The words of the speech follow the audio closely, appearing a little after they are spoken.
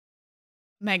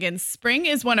Megan, spring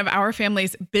is one of our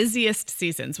family's busiest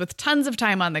seasons with tons of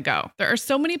time on the go. There are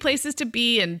so many places to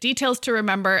be and details to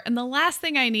remember, and the last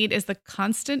thing I need is the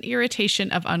constant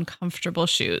irritation of uncomfortable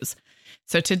shoes.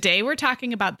 So today we're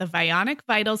talking about the Vionic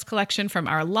Vitals collection from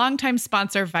our longtime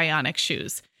sponsor, Vionic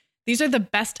Shoes. These are the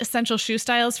best essential shoe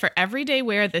styles for everyday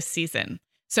wear this season.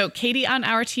 So Katie on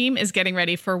our team is getting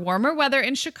ready for warmer weather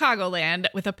in Chicagoland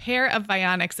with a pair of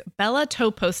Vionic's Bella Toe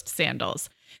Post sandals.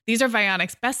 These are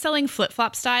Vionic's best-selling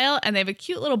flip-flop style, and they have a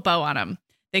cute little bow on them.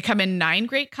 They come in 9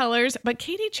 great colors, but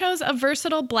Katie chose a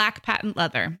versatile black patent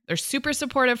leather. They're super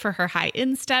supportive for her high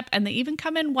instep, and they even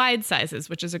come in wide sizes,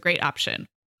 which is a great option.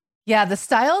 Yeah, the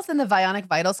styles in the Vionic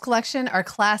Vitals collection are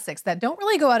classics that don't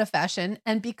really go out of fashion.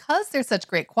 And because they're such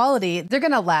great quality, they're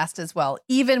going to last as well,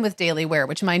 even with daily wear,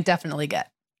 which mine definitely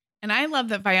get. And I love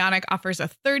that Vionic offers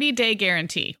a 30-day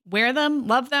guarantee. Wear them,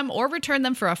 love them, or return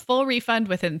them for a full refund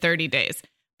within 30 days.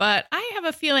 But I have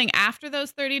a feeling after those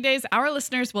 30 days, our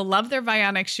listeners will love their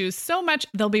Vionic shoes so much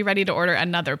they'll be ready to order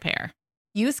another pair.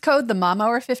 Use code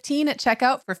TheMomHour15 at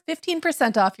checkout for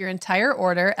 15% off your entire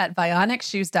order at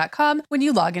VionicShoes.com when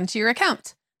you log into your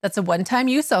account. That's a one-time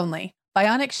use only.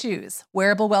 Vionic Shoes,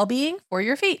 wearable well-being for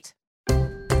your feet.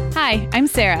 Hi, I'm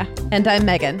Sarah. And I'm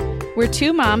Megan. We're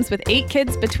 2 moms with 8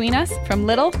 kids between us, from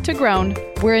little to grown.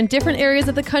 We're in different areas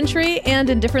of the country and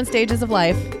in different stages of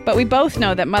life. But we both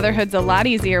know that motherhood's a lot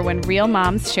easier when real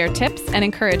moms share tips and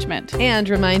encouragement. And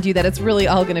remind you that it's really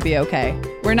all going to be okay.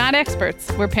 We're not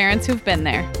experts. We're parents who've been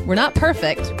there. We're not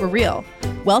perfect. We're real.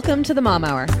 Welcome to the Mom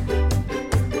Hour.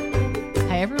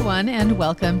 Hi, everyone, and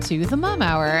welcome to the Mom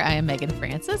Hour. I am Megan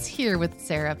Francis here with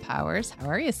Sarah Powers. How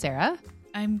are you, Sarah?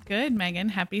 I'm good, Megan.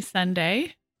 Happy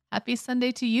Sunday. Happy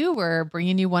Sunday to you. We're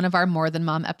bringing you one of our More Than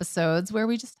Mom episodes where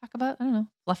we just talk about,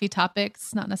 fluffy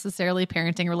topics, not necessarily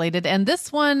parenting related. And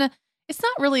this one, it's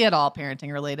not really at all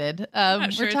parenting related. I'm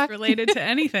not sure it's related to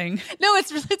anything. No,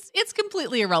 it's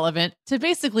completely irrelevant to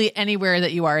basically anywhere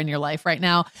that you are in your life right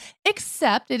now,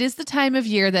 except it is the time of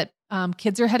year that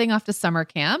kids are heading off to summer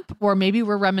camp, or maybe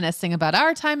we're reminiscing about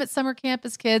our time at summer camp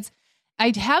as kids. I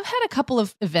have had a couple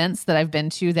of events that I've been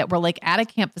to that were like at a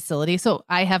camp facility. So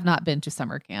I have not been to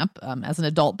summer camp as an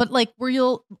adult, but like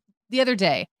the other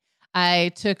day,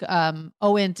 I took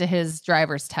Owen to his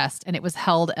driver's test and it was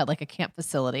held at like a camp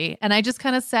facility. And I just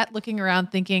kind of sat looking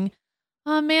around thinking,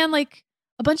 oh man, like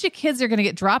a bunch of kids are going to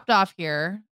get dropped off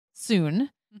here soon.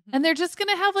 Mm-hmm. And they're just going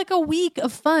to have like a week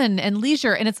of fun and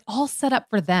leisure. And it's all set up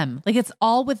for them. Like it's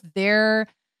all with their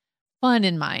fun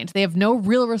in mind. They have no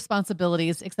real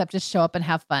responsibilities except just show up and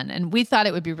have fun. And we thought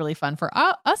it would be really fun for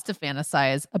us to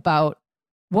fantasize about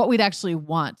what we'd actually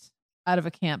want out of a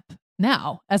camp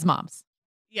now as moms.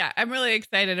 Yeah, I'm really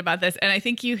excited about this. And I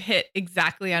think you hit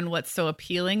exactly on what's so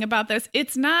appealing about this.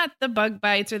 It's not the bug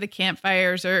bites or the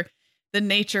campfires or the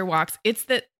nature walks. It's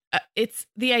that it's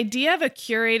the idea of a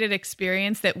curated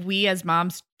experience that we as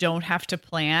moms don't have to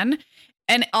plan.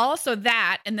 And also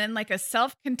that, and then like a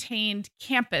self-contained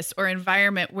campus or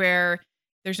environment where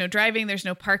there's no driving, there's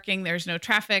no parking, there's no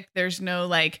traffic, there's no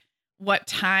like what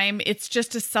time. It's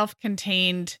just a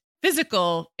self-contained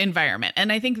physical environment. And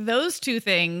I think those two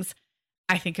things,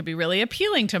 I think could be really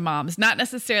appealing to moms. Not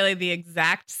necessarily the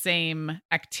exact same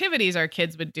activities our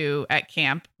kids would do at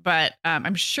camp, but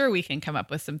I'm sure we can come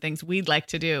up with some things we'd like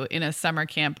to do in a summer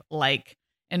camp-like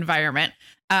environment.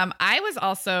 I was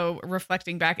also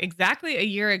reflecting back exactly a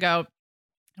year ago.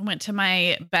 I went to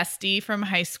my bestie from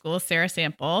high school, Sarah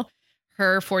Sample,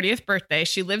 her 40th birthday.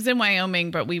 She lives in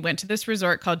Wyoming, but we went to this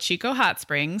resort called Chico Hot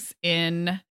Springs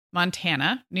in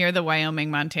Montana, near the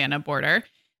Wyoming-Montana border.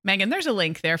 Megan, there's a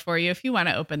link there for you if you want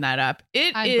to open that up.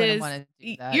 You're going to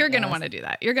want to do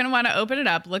that. You're going to want to open it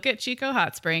up, look at Chico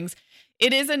Hot Springs.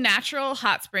 It is a natural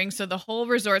hot spring, so the whole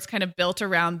resort's kind of built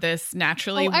around this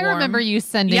naturally warm. I remember you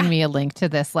sending me a link to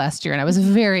this last year, and I was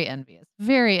very envious.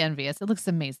 Very envious. It looks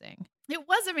amazing. It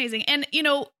was amazing. And,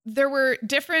 there were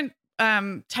different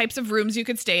types of rooms you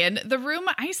could stay in. The room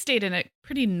I stayed in, a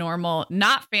pretty normal,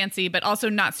 not fancy, but also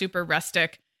not super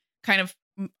rustic, kind of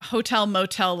hotel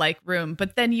motel-like room.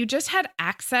 But then you just had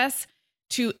access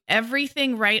to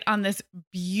everything right on this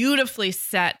beautifully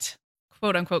set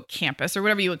quote unquote campus or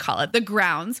whatever you would call it, the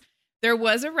grounds. There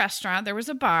was a restaurant, there was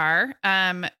a bar,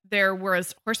 there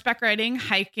was horseback riding,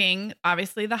 hiking,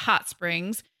 obviously the hot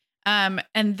springs. And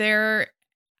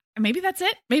maybe that's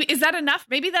it. Maybe is that enough?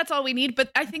 Maybe that's all we need. But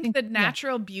I think the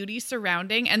natural beauty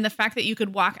surrounding and the fact that you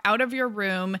could walk out of your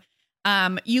room,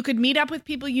 you could meet up with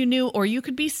people you knew, or you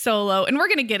could be solo. And we're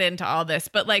going to get into all this,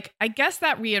 but like, I guess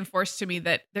that reinforced to me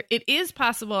that it is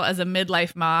possible as a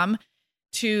midlife mom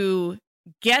to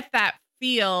get that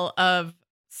feel of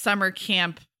summer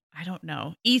camp, I don't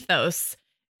know, ethos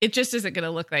it just isn't going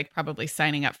to look like probably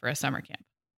signing up for a summer camp.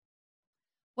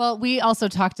 Well, we also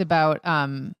talked about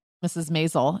Mrs.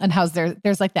 Maisel and how's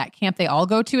there's like that camp they all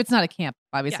go to. It's not a camp,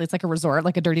 obviously. It's like a resort,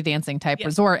 like a Dirty Dancing type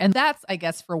resort. And that's, I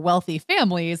guess, for wealthy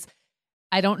families.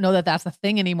 I don't know that that's a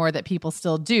thing anymore that people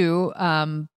still do.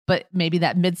 But maybe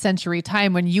that mid-century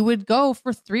time when you would go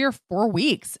for 3 or 4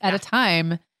 weeks at a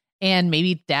time, and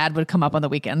maybe dad would come up on the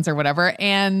weekends or whatever,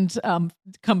 and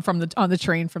come from on the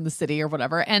train from the city or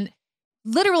whatever. And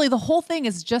literally the whole thing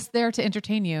is just there to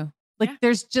entertain you. Like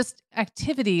there's just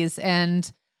activities and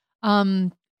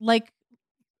like,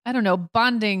 I don't know,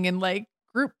 bonding and like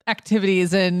group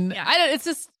activities. And it's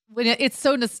just, it's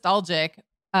so nostalgic.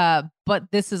 But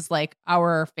this is like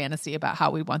our fantasy about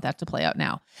how we want that to play out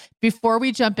now. Before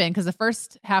we jump in, because the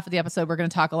first half of the episode, we're going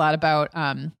to talk a lot about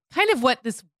kind of what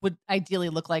this would ideally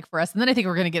look like for us. And then I think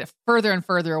we're going to get it further and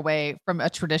further away from a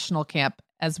traditional camp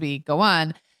as we go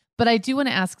on. But I do want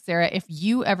to ask Sarah if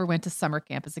you ever went to summer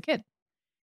camp as a kid.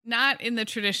 Not in the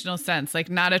traditional sense, like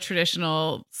not a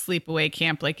traditional sleepaway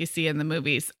camp like you see in the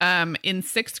movies. In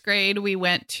 6th grade, we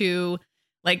went to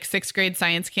like 6th grade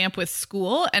science camp with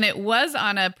school, and it was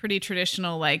on a pretty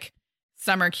traditional like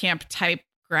summer camp type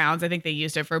grounds. I think they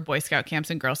used it for Boy Scout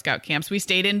camps and Girl Scout camps. We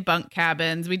stayed in bunk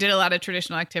cabins. We did a lot of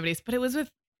traditional activities, but it was with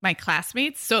my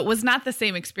classmates. So it was not the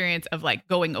same experience of like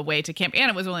going away to camp, and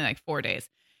it was only like 4 days.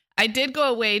 I did go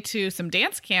away to some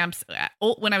dance camps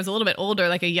when I was a little bit older,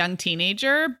 like a young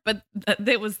teenager, but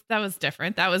that was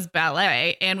different. That was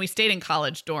ballet, and we stayed in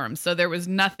college dorms. So there was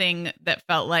nothing that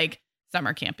felt like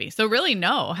summer campy. So really,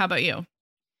 no. How about you?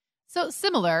 So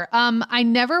similar. I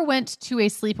never went to a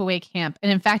sleepaway camp.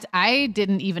 And in fact, I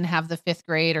didn't even have the 5th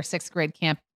grade or 6th grade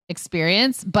camp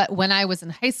experience. But when I was in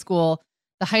high school,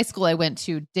 the high school I went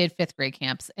to did 5th grade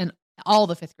camps, and all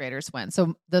the 5th graders went.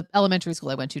 So the elementary school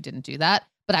I went to didn't do that.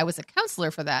 But I was a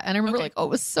counselor for that. And I remember it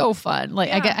was so fun. Like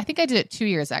I think I did it 2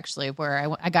 years actually,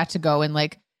 where I got to go and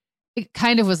like, it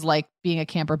kind of was like being a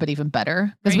camper, but even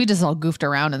better because we just all goofed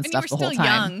around and stuff the whole time.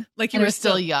 Young. Like you were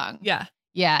still young. Yeah.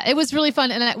 Yeah. It was really fun.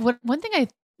 And one thing I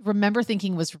remember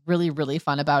thinking was really, really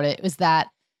fun about it was that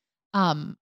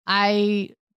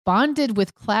I bonded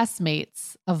with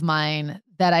classmates of mine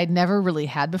that I'd never really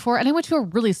had before. And I went to a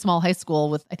really small high school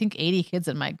with, I think, 80 kids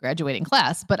in my graduating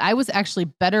class. But I was actually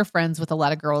better friends with a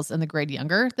lot of girls in the grade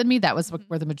younger than me. That was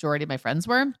where the majority of my friends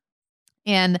were.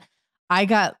 And I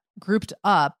got grouped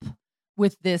up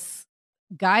with this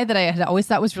guy that I had always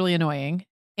thought was really annoying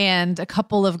and a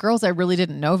couple of girls I really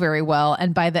didn't know very well.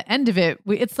 And by the end of it,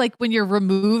 it's like when you're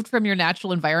removed from your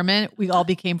natural environment, we all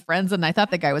became friends. And I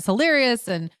thought the guy was hilarious,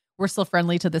 and we're still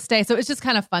friendly to this day. So it's just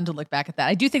kind of fun to look back at that.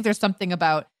 I do think there's something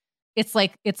about it's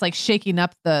like shaking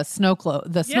up the snow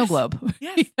globe.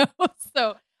 Yes. You know?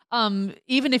 So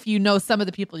even if you know some of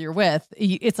the people you're with,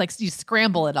 it's like you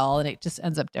scramble it all and it just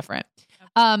ends up different.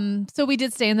 So we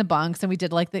did stay in the bunks and we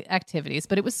did like the activities,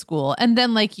 but it was school. And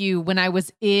then like when I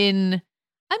was in,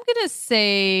 I'm going to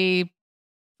say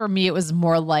for me, it was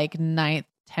more like 9th,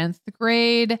 10th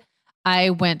grade. I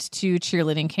went to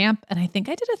cheerleading camp, and I think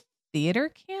I did a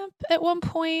theater camp at one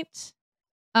point.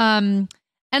 And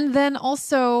then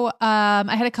also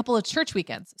I had a couple of church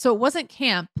weekends. So it wasn't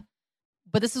camp,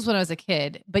 but this is when I was a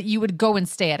kid, but you would go and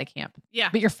stay at a camp. Yeah.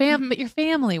 But your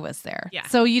family was there. Yeah.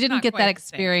 So you didn't get that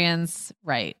experience.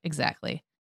 Right. Exactly.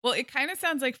 Well, it kind of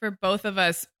sounds like for both of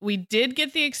us, we did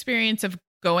get the experience of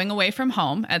going away from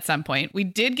home at some point. We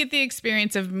did get the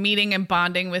experience of meeting and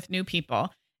bonding with new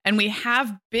people. And we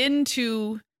have been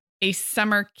to a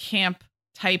summer camp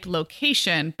type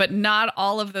location, but not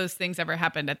all of those things ever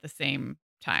happened at the same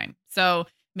time. So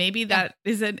maybe that's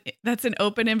an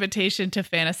open invitation to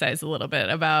fantasize a little bit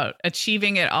about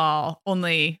achieving it all,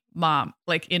 only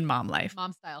like in mom life.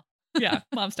 Mom style. Yeah,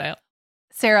 mom style.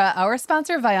 Sarah, our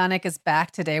sponsor Vionic is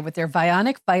back today with their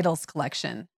Vionic Vitals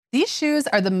collection. These shoes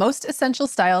are the most essential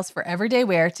styles for everyday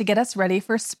wear to get us ready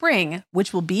for spring,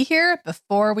 which will be here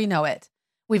before we know it.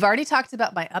 We've already talked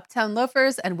about my Uptown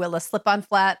loafers and Willa slip-on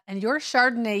flat and your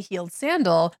Chardonnay heeled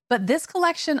sandal, but this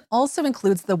collection also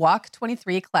includes the Walk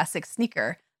 23 Classic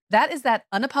sneaker. That is that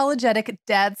unapologetic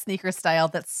dad sneaker style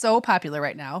that's so popular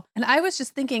right now. And I was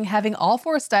just thinking having all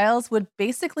 4 styles would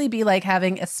basically be like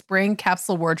having a spring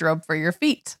capsule wardrobe for your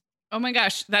feet. Oh my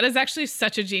gosh, that is actually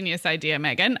such a genius idea,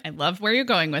 Megan. I love where you're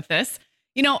going with this.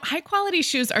 You know, high quality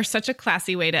shoes are such a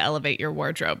classy way to elevate your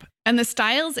wardrobe. And the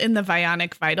styles in the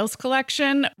Vionic Vitals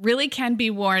collection really can be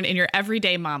worn in your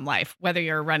everyday mom life, whether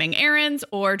you're running errands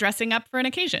or dressing up for an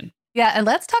occasion. Yeah, and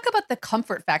let's talk about the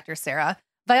comfort factor, Sarah.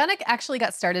 Vionic actually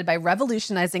got started by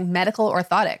revolutionizing medical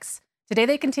orthotics. Today,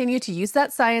 they continue to use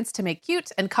that science to make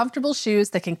cute and comfortable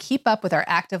shoes that can keep up with our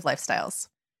active lifestyles.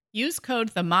 Use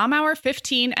code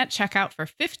TheMomHour15 at checkout for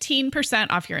 15%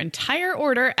 off your entire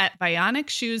order at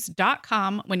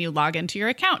VionicShoes.com when you log into your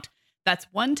account. That's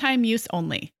one-time use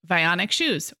only. Vionic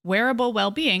Shoes, wearable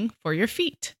well-being for your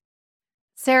feet.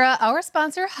 Sarah, our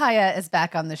sponsor, Hiya, is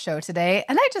back on the show today,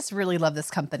 and I just really love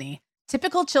this company.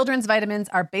 Typical children's vitamins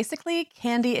are basically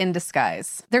candy in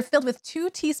disguise. They're filled with 2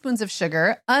 teaspoons of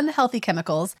sugar, unhealthy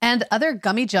chemicals, and other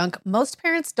gummy junk most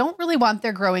parents don't really want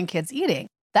their growing kids eating.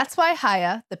 That's why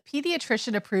Hiya, the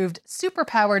pediatrician-approved,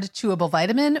 super-powered chewable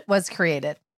vitamin, was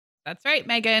created. That's right,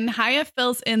 Megan. Hiya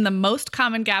fills in the most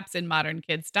common gaps in modern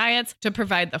kids' diets to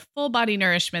provide the full body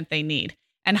nourishment they need.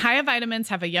 And Hiya vitamins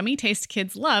have a yummy taste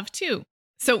kids love, too.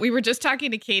 So we were just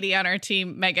talking to Katie on our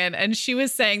team, Megan, and she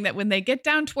was saying that when they get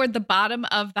down toward the bottom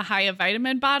of the Hiya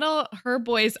vitamin bottle, her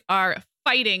boys are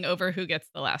fighting over who gets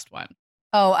the last one.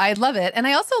 Oh, I love it. And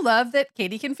I also love that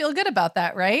Katie can feel good about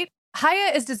that, right?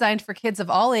 Hiya is designed for kids of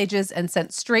all ages and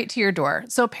sent straight to your door,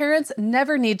 so parents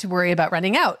never need to worry about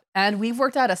running out. And we've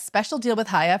worked out a special deal with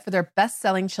Hiya for their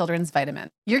best-selling children's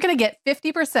vitamin. You're going to get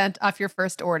 50% off your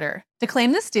first order. To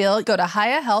claim this deal, go to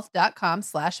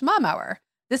hiyahealth.com/momhour.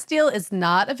 This deal is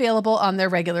not available on their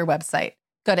regular website.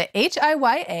 Go to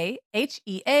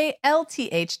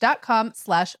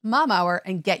hiyahealth.com/momhour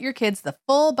and get your kids the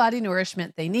full body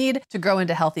nourishment they need to grow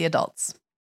into healthy adults.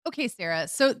 Okay, Sarah.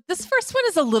 So this first one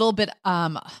is a little bit,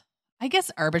 I guess,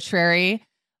 arbitrary,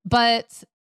 but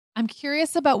I'm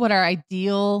curious about what our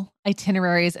ideal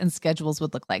itineraries and schedules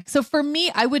would look like. So for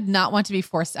me, I would not want to be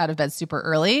forced out of bed super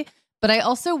early, but I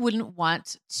also wouldn't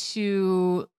want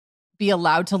to be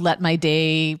allowed to let my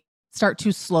day start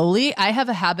too slowly. I have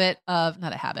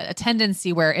a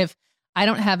tendency where if I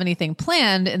don't have anything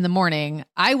planned in the morning,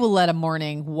 I will let a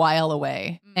morning while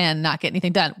away and not get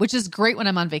anything done, which is great when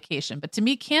I'm on vacation. But to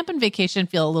me, camp and vacation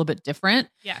feel a little bit different.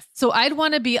 Yes. So I'd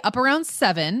want to be up around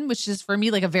 7, which is for me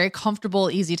like a very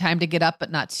comfortable, easy time to get up, but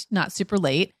not super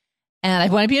late. And I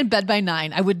want to be in bed by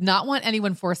 9. I would not want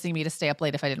anyone forcing me to stay up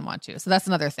late if I didn't want to. So that's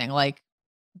another thing. Like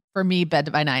for me,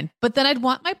 bed by 9. But then I'd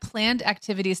want my planned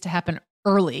activities to happen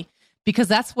early, because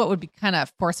that's what would be kind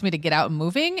of force me to get out and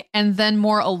moving, and then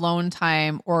more alone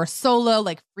time or solo,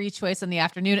 like free choice in the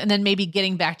afternoon, and then maybe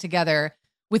getting back together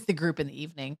with the group in the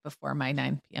evening before my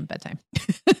 9 p.m. bedtime.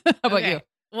 How about you?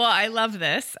 Well, I love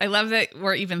this. I love that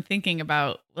we're even thinking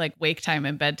about like wake time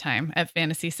and bedtime at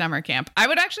Fantasy Summer Camp. I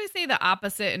would actually say the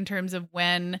opposite in terms of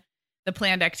when the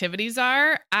planned activities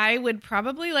are. I would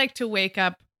probably like to wake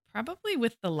up probably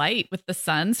with the light, with the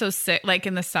sun. So like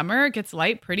in the summer, it gets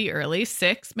light pretty early,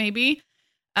 6 maybe.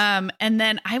 And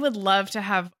then I would love to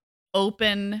have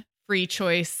open free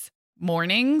choice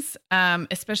mornings,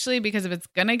 especially because if it's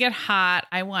going to get hot,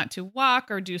 I want to walk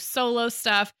or do solo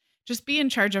stuff. Just be in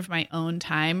charge of my own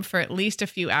time for at least a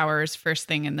few hours first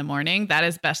thing in the morning. That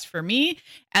is best for me.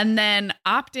 And then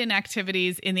opt-in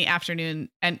activities in the afternoon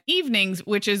and evenings,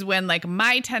 which is when like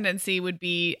my tendency would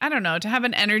be, I don't know, to have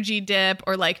an energy dip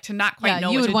or like to not quite know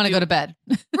what to do. You would want to go to bed.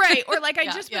 Right. Or like I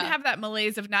just would have that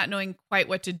malaise of not knowing quite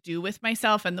what to do with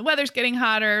myself, and the weather's getting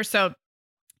hotter. So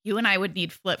you and I would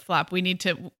need flip-flop. We need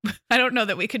to, I don't know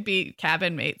that we could be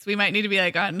cabin mates. We might need to be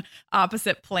like on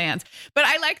opposite plans. But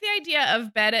I like the idea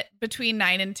of bed at between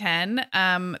 9 and 10.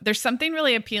 There's something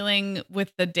really appealing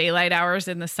with the daylight hours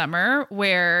in the summer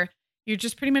where you're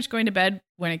just pretty much going to bed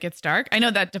when it gets dark. I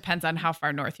know that depends on how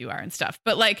far north you are and stuff.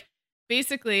 But like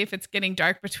basically if it's getting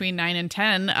dark between 9 and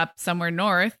 10 up somewhere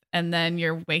north, and then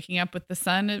you're waking up with the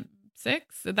sun at 6,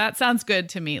 that sounds good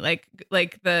to me. Like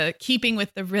the keeping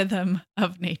with the rhythm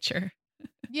of nature.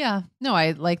 Yeah, no,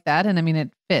 I like that. And I mean,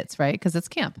 it fits, right? Because it's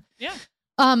camp. Yeah.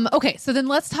 Okay. So then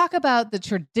let's talk about the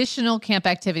traditional camp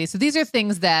activities. So these are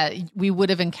things that we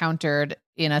would have encountered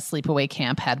in a sleepaway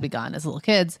camp had we gone as little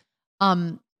kids.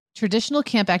 Traditional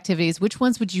camp activities, which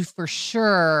ones would you for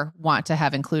sure want to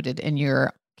have included in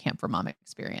your Camp for Mom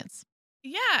experience?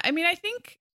 Yeah. I mean, I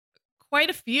think quite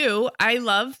a few. I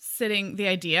love the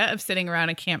idea of sitting around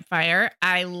a campfire.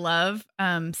 I love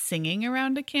singing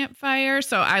around a campfire.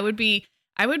 So I would be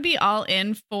all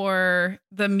in for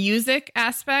the music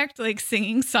aspect, like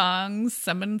singing songs.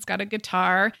 Someone's got a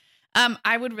guitar.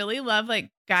 I would really love like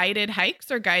guided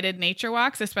hikes or guided nature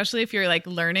walks, especially if you're like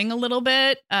learning a little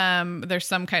bit. There's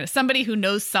some kind of somebody who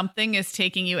knows something is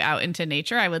taking you out into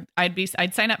nature.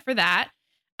 I'd sign up for that.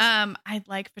 I'd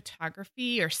like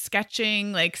photography or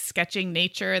sketching, like sketching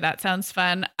nature. That sounds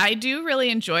fun. I do really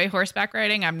enjoy horseback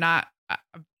riding. I'm not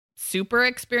super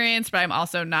experienced, but I'm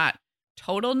also not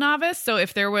total novice. So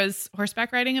if there was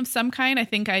horseback riding of some kind, I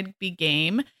think I'd be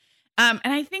game. And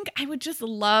I think I would just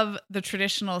love the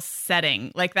traditional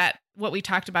setting, like that, what we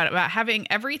talked about having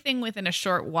everything within a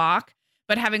short walk,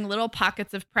 but having little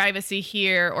pockets of privacy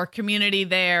here or community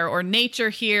there or nature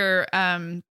here,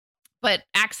 but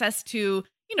access to,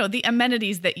 the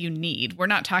amenities that you need. We're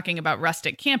not talking about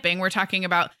rustic camping. We're talking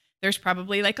about there's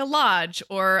probably like a lodge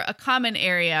or a common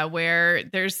area where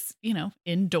there's,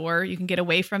 indoor, you can get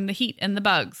away from the heat and the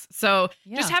bugs. So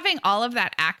just having all of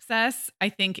that access, I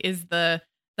think, is the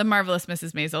Marvelous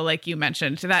Mrs. Maisel, like you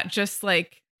mentioned. That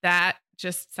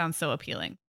just sounds so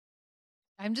appealing.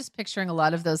 I'm just picturing a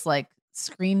lot of those like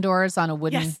screen doors on a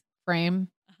wooden frame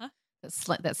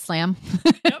that slam.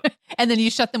 Yep. And then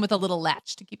you shut them with a little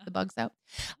latch to keep the bugs out.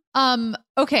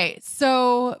 Okay.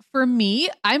 So for me,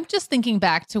 I'm just thinking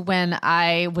back to when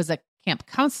I was a camp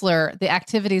counselor, the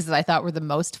activities that I thought were the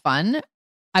most fun.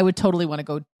 I would totally want to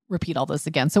go repeat all those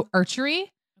again. So archery,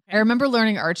 okay. I remember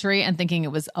learning archery and thinking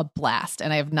it was a blast,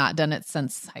 and I have not done it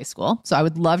since high school. So I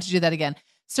would love to do that again.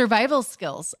 Survival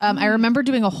skills. I remember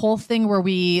doing a whole thing where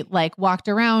we like walked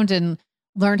around and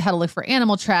learned how to look for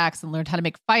animal tracks and learned how to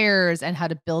make fires and how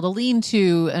to build a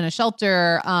lean-to and a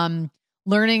shelter.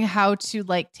 Learning how to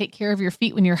like take care of your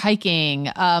feet when you're hiking.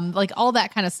 Like all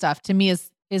that kind of stuff to me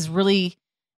is really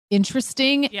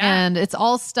interesting. Yeah. And it's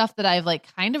all stuff that I've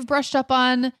like kind of brushed up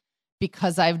on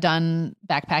because I've done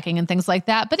backpacking and things like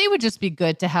that. But it would just be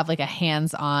good to have like a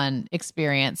hands-on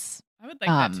experience. I would like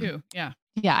that too. Yeah.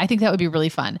 Yeah, I think that would be really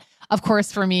fun. Of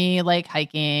course, for me, like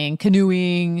hiking,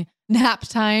 canoeing, nap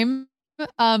time.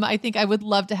 I think I would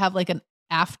love to have like an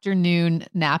afternoon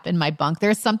nap in my bunk.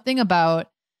 There's something about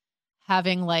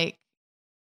having like,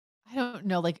 I don't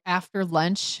know, like after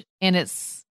lunch and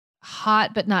it's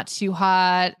hot, but not too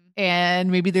hot.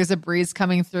 And maybe there's a breeze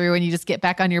coming through and you just get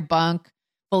back on your bunk,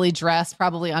 fully dressed,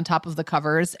 probably on top of the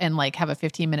covers, and like have a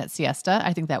 15-minute siesta.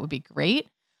 I think that would be great.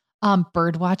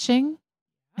 Bird watching.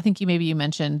 I think you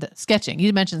mentioned sketching.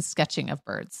 You mentioned sketching of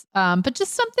birds. But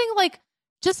just something like,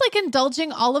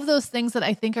 indulging all of those things that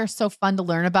I think are so fun to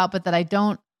learn about, but that I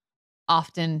don't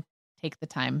often take the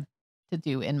time to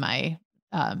do in my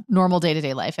normal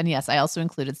day-to-day life. And yes, I also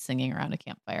included singing around a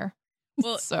campfire.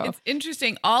 Well, it's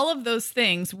interesting. All of those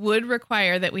things would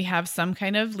require that we have some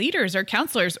kind of leaders or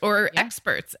counselors or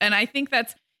experts. And I think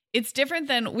it's different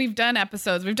than we've done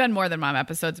more than Mom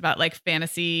episodes about like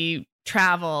fantasy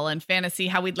travel and fantasy,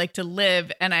 how we'd like to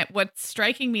live. And what's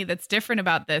striking me that's different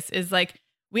about this is like,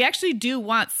 we actually do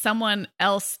want someone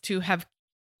else to have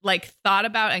like thought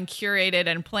about and curated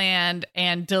and planned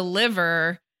and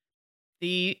deliver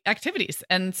the activities.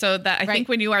 And so that I think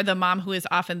when you are the mom who is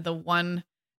often the one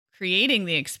creating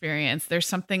the experience, there's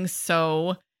something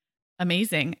so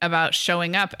amazing about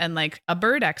showing up and like a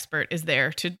bird expert is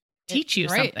there to teach you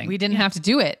something. We didn't have to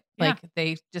do it. Like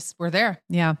they just were there.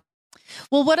 Yeah.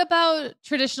 Well, what about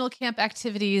traditional camp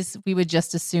activities we would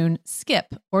just as soon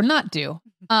skip or not do?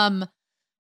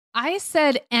 I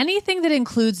said anything that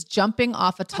includes jumping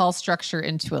off a tall structure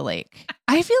into a lake.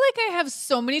 I feel like I have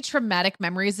so many traumatic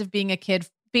memories of being a kid,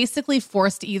 basically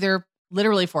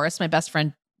literally forced. My best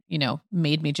friend,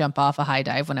 made me jump off a high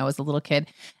dive when I was a little kid,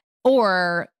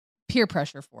 or peer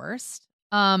pressure forced.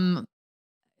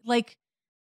 Like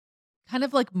kind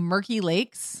of like murky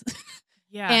lakes.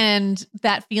 Yeah. And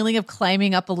that feeling of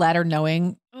climbing up a ladder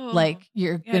knowing like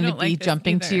you're going to be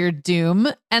jumping to your doom,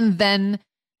 and then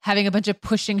having a bunch of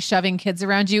pushing, shoving kids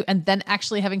around you, and then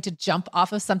actually having to jump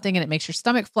off of something and it makes your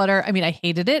stomach flutter. I mean, I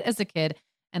hated it as a kid,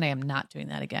 and I am not doing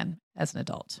that again as an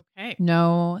adult. Okay.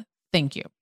 No, thank you.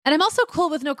 And I'm also cool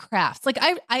with no crafts. Like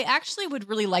I actually would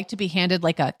really like to be handed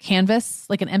like a canvas,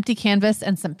 like an empty canvas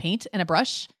and some paint and a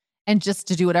brush, and just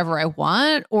to do whatever I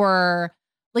want, or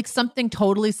like something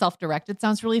totally self-directed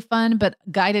sounds really fun, but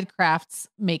guided crafts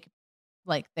make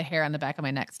like the hair on the back of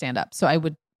my neck stand up. So I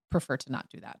would prefer to not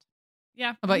do that.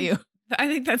 Yeah. How about you? I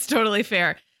think that's totally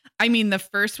fair. I mean, the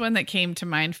first one that came to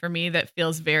mind for me that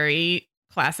feels very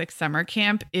classic summer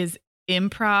camp is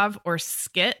improv or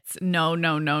skits. No.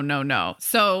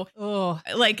 So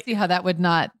like, see how that would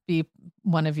not be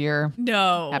one of your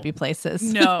happy places.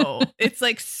 No, it's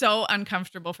like so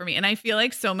uncomfortable for me. And I feel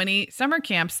like so many summer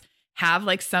camps have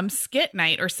like some skit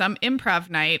night or some improv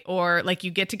night, or like you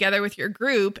get together with your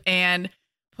group and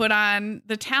put on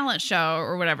the talent show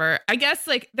or whatever. I guess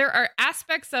like there are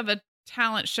aspects of a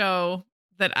talent show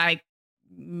that I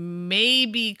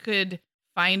maybe could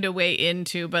find a way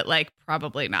into, but like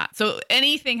probably not. So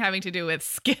anything having to do with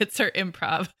skits or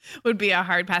improv would be a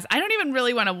hard pass. I don't even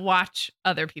really want to watch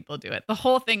other people do it. The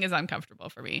whole thing is uncomfortable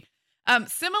for me.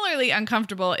 Similarly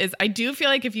uncomfortable is I do feel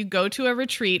like if you go to a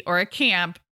retreat or a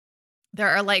camp, there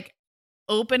are like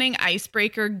opening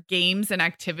icebreaker games and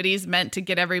activities meant to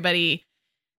get everybody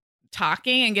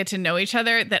talking and get to know each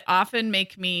other that often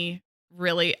make me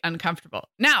really uncomfortable.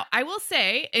 Now, I will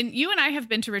say, and you and I have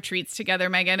been to retreats together,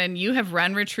 Megan, and you have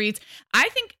run retreats. I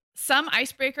think some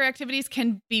icebreaker activities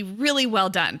can be really well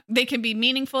done. They can be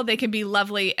meaningful, they can be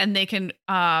lovely, and they can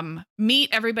meet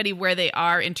everybody where they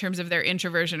are in terms of their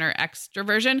introversion or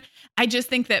extroversion. I just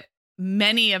think that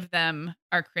many of them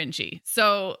are cringy.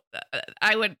 So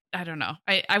I don't know.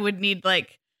 I would need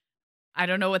I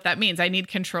don't know what that means. I need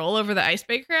control over the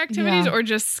icebreaker activities or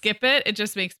just skip it. It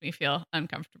just makes me feel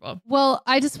uncomfortable. Well,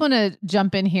 I just want to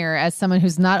jump in here as someone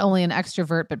who's not only an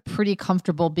extrovert, but pretty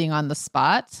comfortable being on the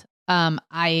spot.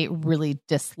 I really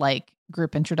dislike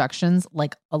group introductions,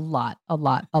 like a lot.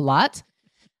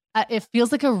 It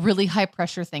feels like a really high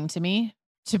pressure thing to me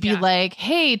to be like,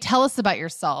 hey, tell us about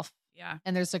yourself. Yeah.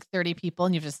 And there's 30 people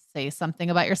and you just say something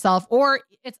about yourself. Or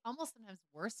it's almost sometimes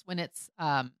worse when it's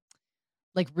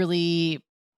really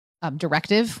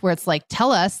directive, where it's like,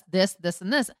 tell us this, this,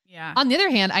 and this. Yeah. On the other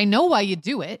hand, I know why you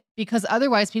do it, because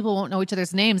otherwise people won't know each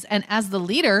other's names. And as the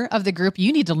leader of the group,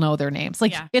 you need to know their names.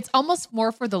 It's almost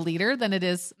more for the leader than it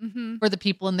is for the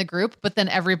people in the group, but then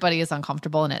everybody is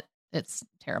uncomfortable and it's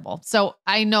terrible. So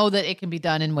I know that it can be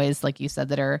done in ways, like you said,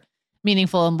 that are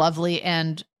meaningful and lovely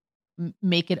and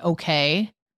make it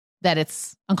okay that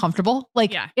it's uncomfortable.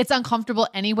 It's uncomfortable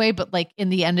anyway, but in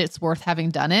the end, it's worth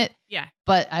having done it. Yeah.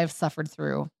 But I've suffered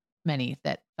through many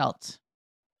that felt,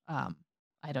 I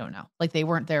don't know, like they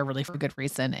weren't there really for a good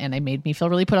reason. And it made me feel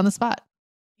really put on the spot.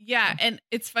 Yeah. And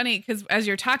it's funny because as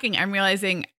you're talking, I'm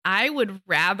realizing I would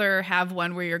rather have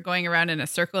one where you're going around in a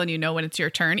circle and you know when it's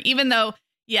your turn, even though,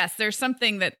 yes, there's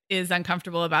something that is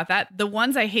uncomfortable about that. The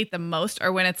ones I hate the most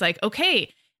are when it's like,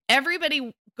 okay,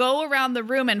 everybody go around the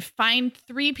room and find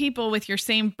 3 people with your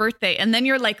same birthday. And then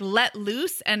you're let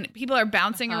loose and people are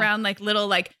bouncing around like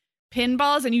little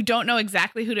pinballs and you don't know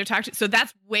exactly who to talk to. So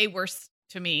that's way worse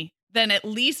to me than at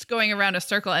least going around a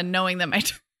circle and knowing that my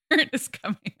turn is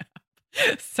coming up.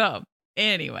 So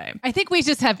anyway, I think we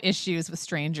just have issues with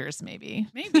strangers. Maybe.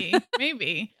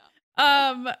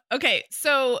 Okay.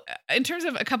 So in terms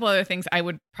of a couple other things I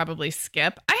would probably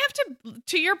skip, I have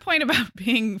to your point about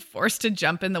being forced to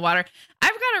jump in the water,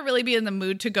 I've got to really be in the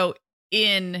mood to go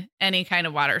in any kind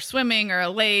of water, swimming or a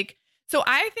lake. So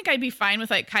I think I'd be fine with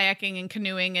kayaking and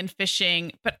canoeing and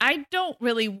fishing, but I don't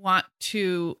really want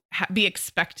to be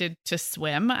expected to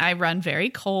swim. I run very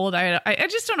cold. I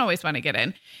just don't always want to get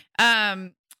in.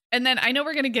 And then I know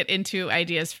we're going to get into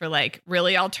ideas for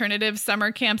really alternative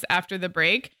summer camps after the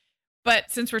break.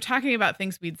 But since we're talking about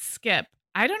things we'd skip,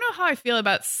 I don't know how I feel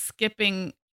about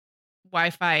skipping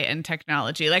Wi-Fi and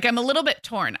technology. I'm a little bit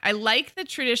torn. I like the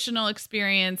traditional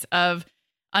experience of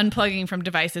unplugging from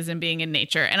devices and being in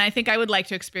nature. And I think I would like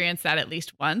to experience that at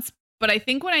least once. But I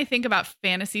think when I think about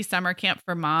fantasy summer camp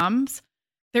for moms,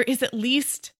 there is at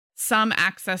least some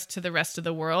access to the rest of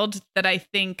the world that I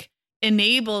think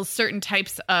enables certain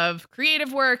types of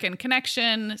creative work and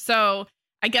connection. So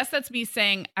I guess that's me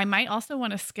saying I might also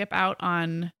want to skip out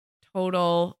on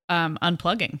total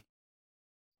unplugging.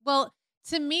 Well,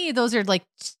 to me, those are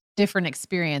different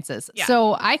experiences. Yeah.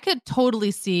 So I could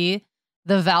totally see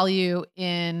the value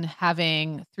in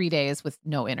having 3 days with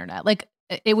no internet.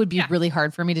 It would be really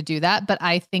hard for me to do that, but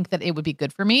I think that it would be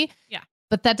good for me. Yeah.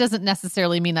 But that doesn't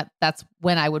necessarily mean that that's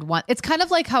when I would want. It's kind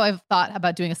of like how I've thought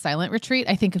about doing a silent retreat.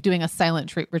 I think of doing a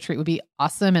silent retreat would be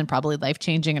awesome and probably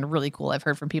life-changing and really cool. I've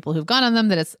heard from people who've gone on them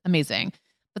that it's amazing.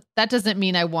 But that doesn't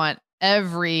mean I want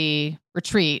every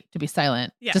retreat to be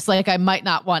silent. Yeah. Just like I might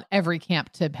not want every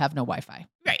camp to have no Wi-Fi.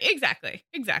 Right. Exactly.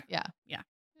 Yeah.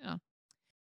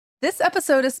 This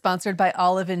episode is sponsored by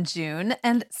Olive & June.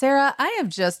 And Sarah, I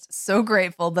am just so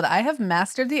grateful that I have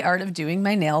mastered the art of doing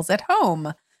my nails at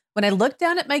home. When I look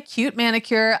down at my cute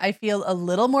manicure, I feel a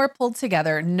little more pulled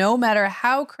together, no matter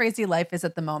how crazy life is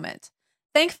at the moment.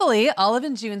 Thankfully,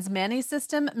 Olive & June's Mani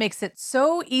system makes it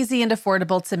so easy and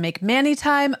affordable to make Mani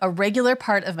time a regular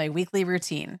part of my weekly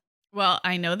routine. Well,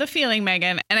 I know the feeling,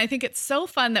 Megan, and I think it's so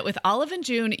fun that with Olive &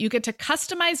 June, you get to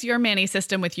customize your Mani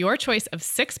system with your choice of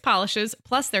 6 polishes,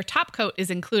 plus their top coat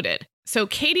is included. So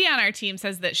Katie on our team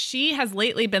says that she has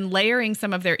lately been layering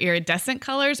some of their iridescent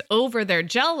colors over their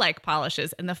gel-like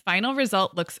polishes, and the final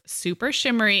result looks super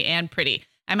shimmery and pretty.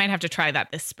 I might have to try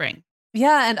that this spring.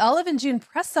 Yeah, and Olive & June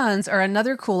press-ons are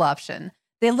another cool option.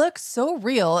 They look so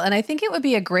real, and I think it would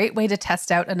be a great way to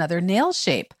test out another nail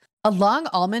shape. A long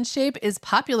almond shape is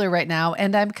popular right now,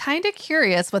 and I'm kind of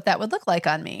curious what that would look like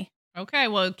on me. Okay,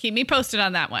 well, keep me posted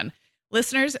on that one.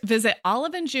 Listeners, visit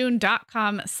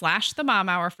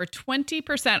oliveandjune.com/themomhour for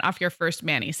 20% off your first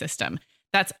Mani system.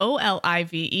 That's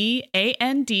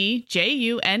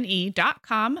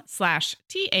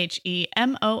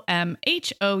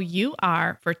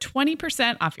oliveandjune.com/THEMOMHOUR for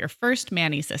 20% off your first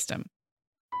Mani system.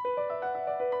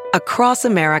 Across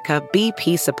America,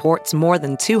 BP supports more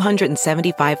than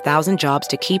 275,000 jobs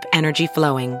to keep energy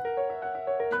flowing.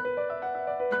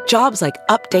 Jobs like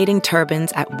updating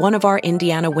turbines at one of our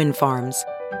Indiana wind farms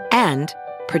and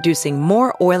producing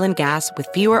more oil and gas with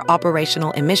fewer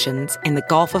operational emissions in the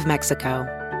Gulf of Mexico.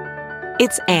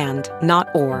 It's and,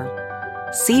 not or.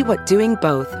 See what doing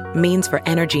both means for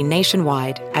energy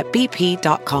nationwide at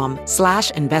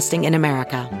bp.com/investing in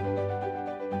America.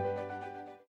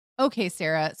 Okay,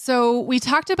 Sarah. So we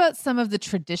talked about some of the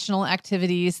traditional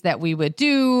activities that we would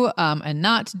do and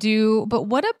not do, but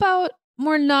what about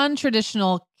more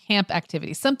non-traditional camp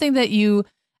activities? Something that you,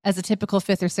 as a typical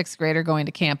 5th or 6th grader going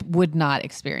to camp, would not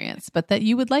experience, but that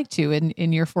you would like to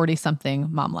in your 40-something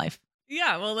mom life.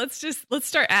 Yeah, well, let's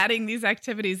start adding these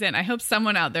activities in. I hope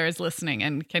someone out there is listening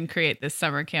and can create this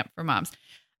summer camp for moms.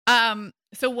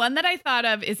 So one that I thought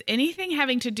of is anything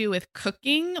having to do with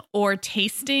cooking or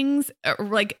tastings, or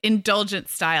like indulgent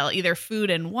style, either food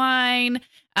and wine.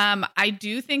 I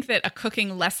do think that a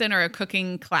cooking lesson or a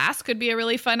cooking class could be a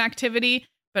really fun activity,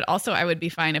 but also I would be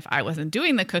fine if I wasn't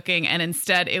doing the cooking and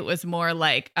instead it was more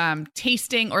like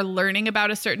tasting or learning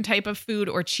about a certain type of food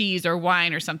or cheese or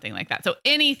wine or something like that. So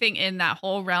anything in that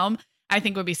whole realm, I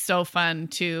think would be so fun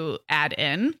to add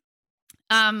in.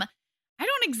 I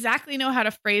don't exactly know how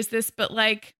to phrase this, but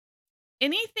like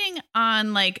anything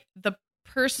on like the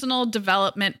personal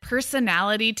development,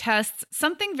 personality tests,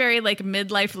 something very like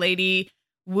midlife lady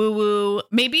woo woo.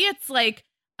 Maybe it's like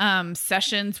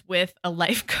sessions with a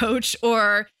life coach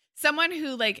or someone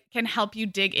who like can help you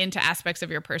dig into aspects of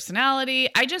your personality.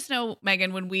 I just know,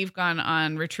 Megan, when we've gone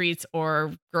on retreats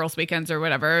or girls' weekends or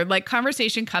whatever, like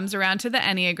conversation comes around to the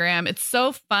Enneagram. It's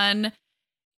so fun.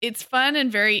 It's fun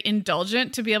and very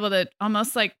indulgent to be able to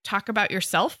almost like talk about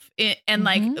yourself and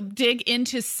like dig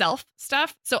into self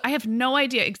stuff. So I have no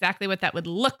idea exactly what that would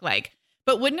look like,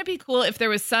 but wouldn't it be cool if there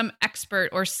was some expert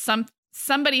or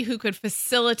somebody who could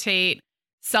facilitate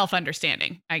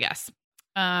self-understanding, I guess.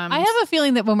 I have a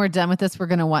feeling that when we're done with this, we're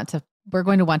going to want to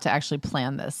actually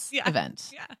plan this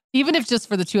event, even if just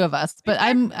for the two of us. But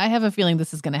I have a feeling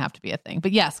this is going to have to be a thing.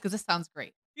 But yes, because this sounds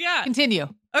great. Yeah. Continue.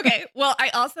 Okay. Well, I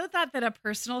also thought that a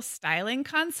personal styling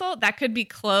consult, that could be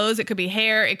clothes, it could be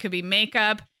hair, it could be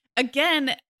makeup.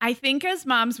 Again, I think as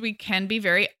moms, we can be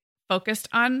very focused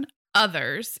on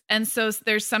others. And so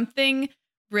there's something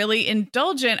really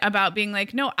indulgent about being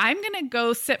like, no, I'm going to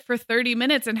go sit for 30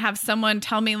 minutes and have someone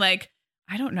tell me like,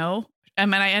 I don't know,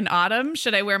 am I in autumn?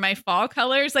 Should I wear my fall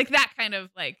colors? Like that kind of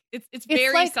like, it's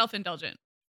very like self-indulgent.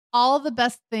 All the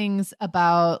best things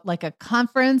about like a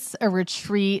conference, a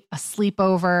retreat, a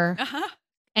sleepover,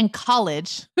 and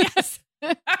college. Yes.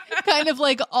 Kind of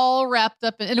like all wrapped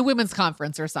up in a women's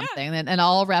conference or something and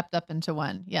all wrapped up into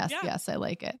one. Yes. Yeah. Yes. I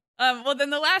like it. Well, then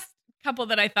the last couple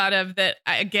that I thought of that,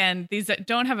 again, these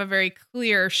don't have a very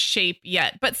clear shape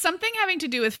yet, but something having to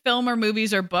do with film or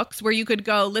movies or books where you could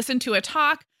go listen to a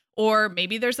talk. Or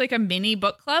maybe there's like a mini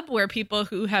book club where people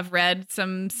who have read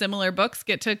some similar books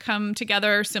get to come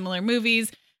together, similar movies.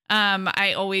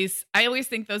 I always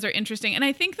think those are interesting. And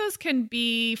I think those can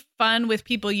be fun with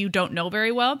people you don't know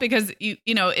very well because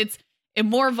you know, it's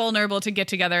more vulnerable to get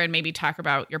together and maybe talk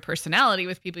about your personality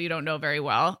with people you don't know very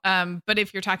well. But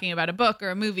if you're talking about a book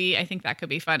or a movie, I think that could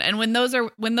be fun. And when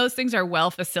those things are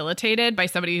well facilitated by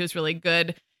somebody who's really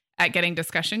good at getting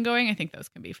discussion going, I think those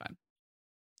can be fun.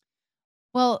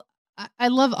 Well, I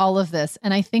love all of this,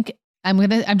 and I think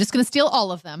I'm just gonna steal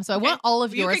all of them. So I want all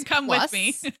of yours. You can come with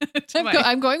me.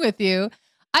 I'm going with you.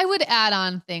 I would add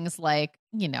on things like,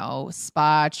 you know,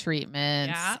 spa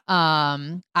treatments.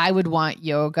 Yeah. I would want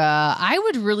yoga. I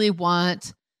would really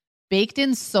want baked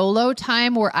in solo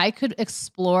time where I could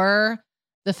explore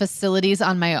the facilities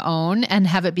on my own and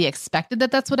have it be expected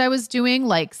that that's what I was doing,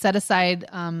 like set aside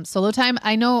solo time.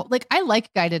 I know, like, I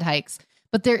like guided hikes,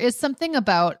 but there is something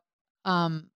about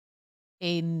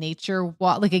a nature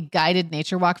walk, like a guided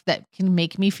nature walk, that can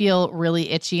make me feel really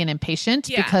itchy and impatient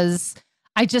because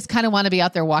I just kind of want to be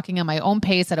out there walking on my own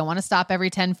pace. I don't want to stop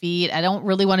every 10 feet. I don't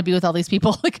really want to be with all these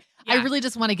people. I really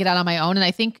just want to get out on my own. And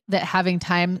I think that having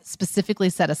time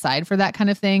specifically set aside for that kind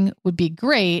of thing would be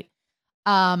great.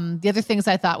 The other things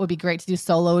I thought would be great to do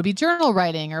solo would be journal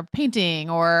writing or painting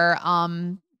or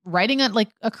writing on like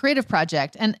a creative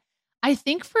project. And I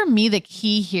think for me, the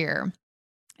key here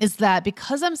is that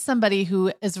because I'm somebody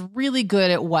who is really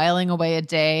good at whiling away a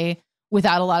day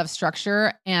without a lot of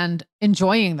structure and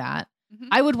enjoying that,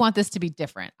 I would want this to be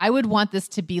different. I would want this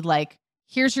to be like,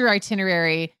 here's your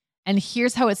itinerary and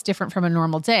here's how it's different from a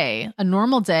normal day. A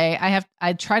normal day,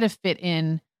 I try to fit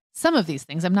in some of these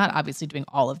things. I'm not obviously doing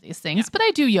all of these things, but I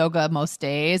do yoga most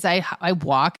days. I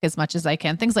walk as much as I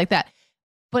can, things like that.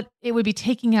 but it would be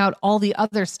taking out all the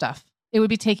other stuff. It would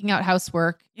be taking out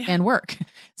housework and work.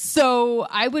 So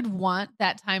I would want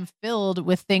that time filled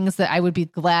with things that I would be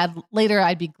glad later.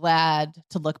 I'd be glad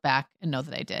to look back and know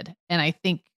that I did. And I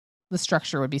think the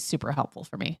structure would be super helpful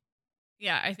for me.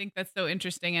 Yeah, I think that's so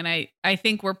interesting. And I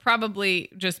think we're probably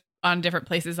just on different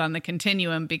places on the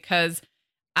continuum, because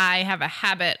I have a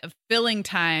habit of filling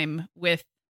time with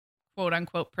quote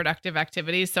unquote productive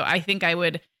activities. So I think I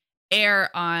would err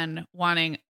on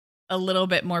wanting a little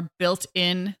bit more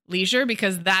built-in leisure,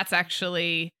 because that's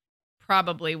actually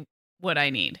probably what I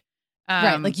need.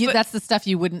 Right. Like that's the stuff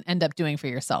you wouldn't end up doing for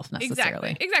yourself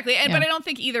necessarily. Exactly. And but I don't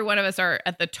think either one of us are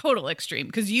at the total extreme,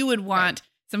 because you would want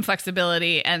some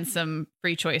flexibility and some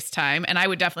free choice time. And I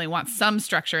would definitely want some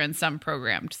structure and some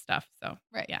programmed stuff. So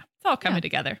yeah, it's all coming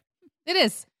together. It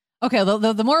is. Okay.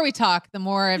 The more we talk, the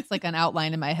more it's like an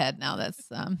outline in my head now that's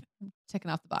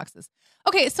ticking off the boxes.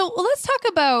 Okay. So let's talk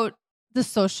about the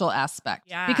social aspect,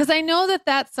 because I know that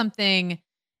that's something,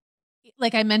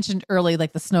 like I mentioned early,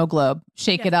 like the snow globe,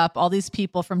 shake it up. All these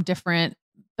people from different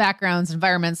backgrounds,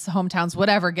 environments, hometowns,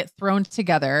 whatever, get thrown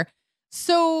together.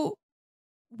 So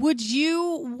would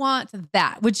you want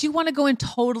that? Would you want to go in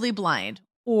totally blind,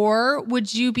 or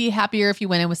would you be happier if you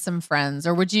went in with some friends,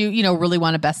 or would you, really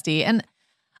want a bestie? And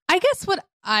I guess what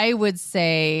I would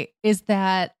say is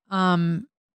that,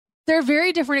 they're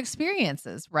very different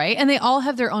experiences, right? And they all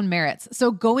have their own merits.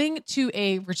 So going to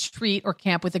a retreat or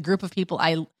camp with a group of people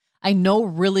I know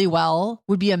really well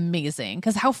would be amazing,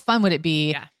 because how fun would it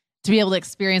be to be able to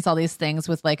experience all these things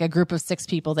with like a group of 6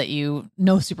 people that you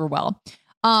know super well.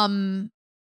 And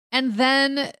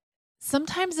then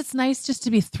sometimes it's nice just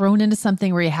to be thrown into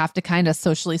something where you have to kind of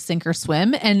socially sink or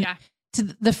swim, and to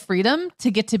the freedom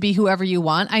to get to be whoever you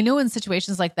want. I know in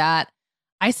situations like that,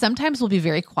 I sometimes will be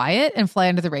very quiet and fly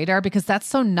under the radar, because that's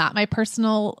so not my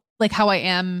personal, like how I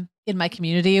am in my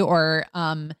community or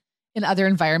in other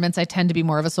environments. I tend to be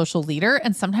more of a social leader.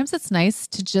 And sometimes it's nice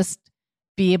to just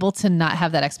be able to not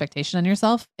have that expectation on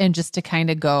yourself, and just to kind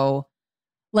of go,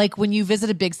 like when you visit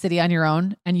a big city on your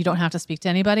own and you don't have to speak to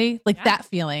anybody, like that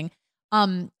feeling.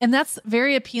 And that's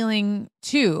very appealing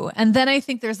too. And then I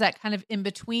think there's that kind of in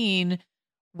between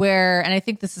where, and I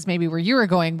think this is maybe where you were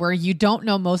going, where you don't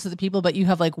know most of the people, but you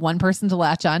have like one person to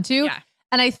latch onto. Yeah.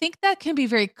 And I think that can be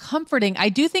very comforting. I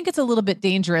do think it's a little bit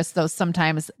dangerous though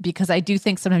sometimes, because I do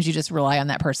think sometimes you just rely on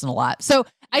that person a lot. So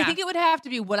I think it would have to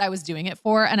be what I was doing it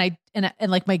for, and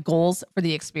like my goals for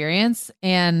the experience,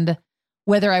 and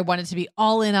whether I wanted to be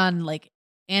all in on like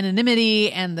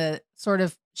anonymity and the sort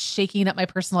of shaking up my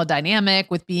personal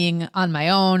dynamic with being on my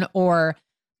own, or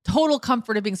total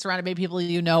comfort of being surrounded by people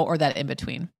or that in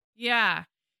between. Yeah.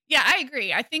 Yeah, I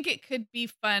agree. I think it could be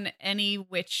fun any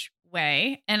which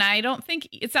way. And I don't think,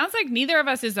 it sounds like neither of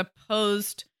us is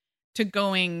opposed to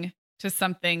going to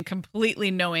something completely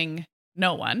knowing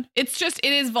no one. It's just,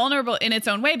 it is vulnerable in its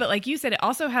own way. But like you said, it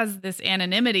also has this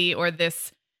anonymity or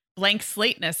this blank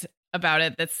slateness about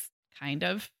it that's kind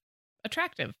of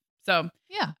attractive. So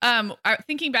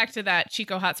thinking back to that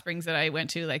Chico Hot Springs that I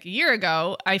went to like a year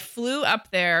ago, I flew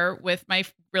up there with my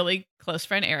really close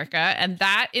friend Erica, and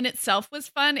that in itself was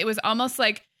fun. It was almost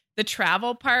like the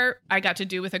travel part I got to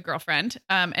do with a girlfriend,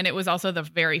 and it was also the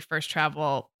very first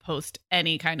travel post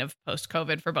any kind of post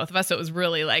COVID for both of us. So it was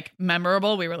really like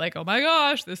memorable. We were like, oh my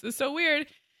gosh, this is so weird.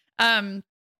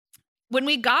 When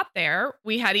we got there,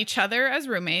 we had each other as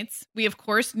roommates. We of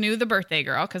course knew the birthday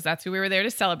girl, because that's who we were there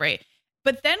to celebrate.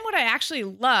 But then what I actually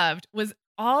loved was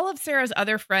all of Sarah's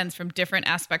other friends from different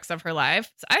aspects of her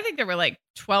life. So I think there were like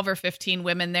 12 or 15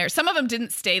 women there. Some of them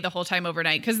didn't stay the whole time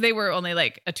overnight, because they were only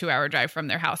like a 2-hour drive from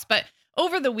their house. But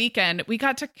over the weekend, we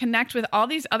got to connect with all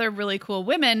these other really cool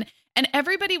women, and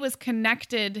everybody was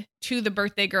connected to the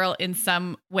birthday girl in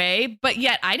some way. But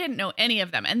yet I didn't know any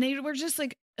of them. And they were just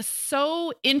like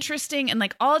so interesting and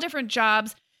like all different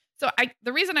jobs. So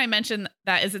the reason I mentioned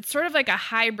that is it's sort of like a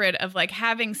hybrid of like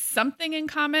having something in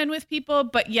common with people,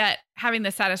 but yet having the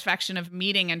satisfaction of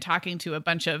meeting and talking to a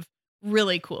bunch of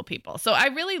really cool people. So I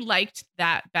really liked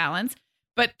that balance.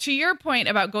 But to your point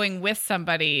about going with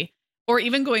somebody, or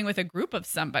even going with a group of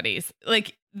somebody's,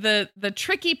 like the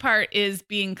tricky part is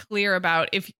being clear about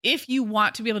if you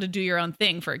want to be able to do your own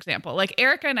thing, for example. Like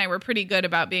Erica and I were pretty good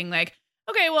about being like,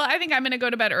 okay, well, I think I'm going to go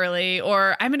to bed early,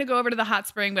 or I'm going to go over to the hot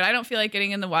spring, but I don't feel like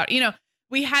getting in the water.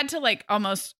 We had to like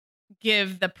almost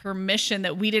give the permission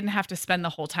that we didn't have to spend the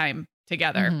whole time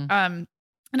together. Mm-hmm.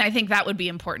 And I think that would be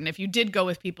important. If you did go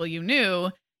with people you knew,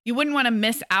 you wouldn't want to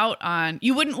miss out on,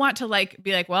 you wouldn't want to like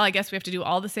be like, well, I guess we have to do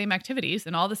all the same activities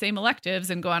and all the same electives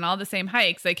and go on all the same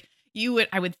hikes. Like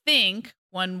I would think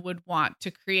one would want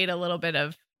to create a little bit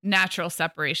of natural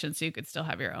separation so you could still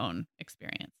have your own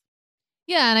experience.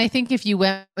 Yeah. And I think if you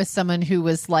went with someone who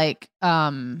was like,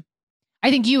 I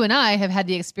think you and I have had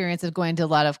the experience of going to a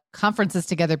lot of conferences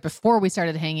together before we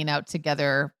started hanging out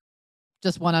together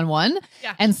just one-on-one.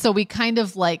 Yeah. And so we kind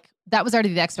of like, that was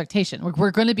already the expectation. We're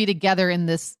going to be together in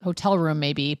this hotel room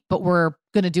maybe, but we're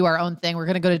going to do our own thing. We're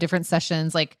going to go to different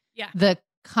sessions. Like the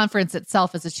conference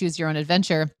itself is a choose your own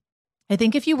adventure. I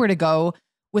think if you were to go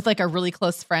with like a really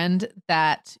close friend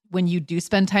that when you do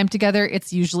spend time together,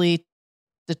 it's usually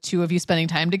the two of you spending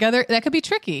time together, that could be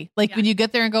tricky. Like when you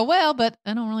get there and go, well, but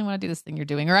I don't really want to do this thing you're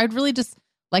doing. Or I'd really just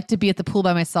like to be at the pool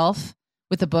by myself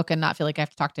with a book and not feel like I have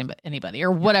to talk to anybody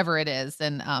or whatever it is.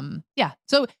 And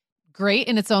so great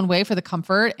in its own way for the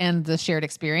comfort and the shared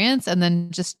experience, and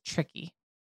then just tricky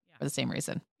for the same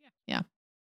reason. Yeah.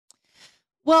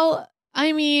 Well,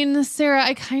 I mean, Sarah,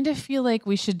 I kind of feel like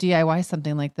we should DIY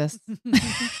something like this.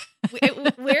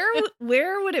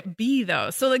 Where would it be though?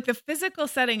 So like the physical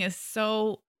setting is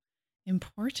so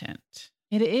important.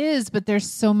 It is, but there's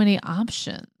so many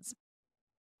options.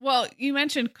 Well, you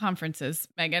mentioned conferences,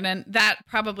 Megan, and that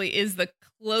probably is the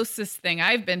closest thing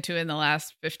I've been to in the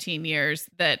last 15 years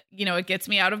that, it gets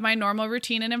me out of my normal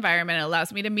routine and environment. It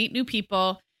allows me to meet new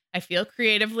people. I feel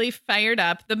creatively fired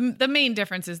up. The main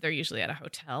difference is they're usually at a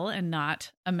hotel and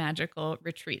not a magical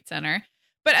retreat center.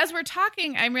 But as we're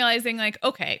talking, I'm realizing like,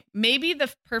 okay, maybe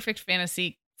the perfect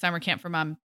fantasy summer camp for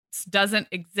moms doesn't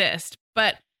exist,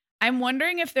 but I'm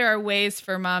wondering if there are ways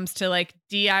for moms to like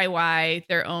DIY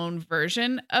their own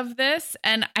version of this.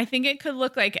 And I think it could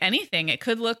look like anything. It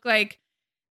could look like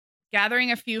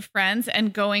gathering a few friends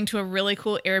and going to a really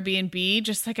cool Airbnb,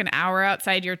 just like an hour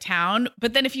outside your town.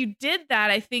 But then if you did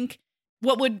that, I think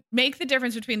what would make the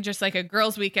difference between just like a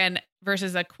girls' weekend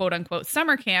versus a quote unquote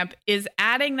summer camp is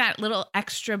adding that little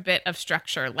extra bit of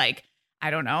structure. Like, I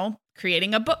don't know,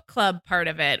 creating a book club part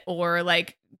of it, or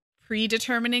like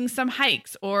predetermining some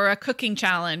hikes or a cooking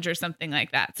challenge or something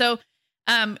like that. So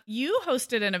you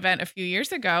hosted an event a few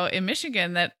years ago in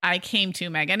Michigan that I came to,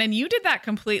 Megan, and you did that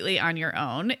completely on your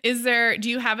own. Do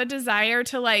you have a desire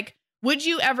to like, would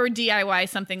you ever DIY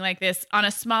something like this on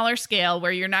a smaller scale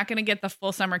where you're not going to get the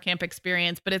full summer camp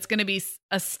experience, but it's going to be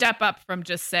a step up from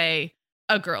just say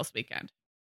a girls' weekend?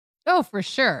 Oh, for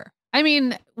sure. I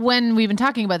mean, when we've been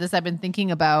talking about this, I've been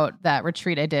thinking about that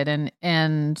retreat I did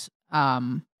and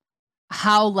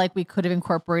how like we could have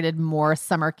incorporated more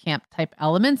summer camp type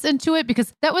elements into it,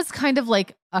 because that was kind of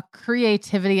like a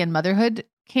creativity and motherhood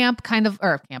camp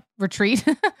or camp retreat.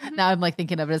 Now I'm like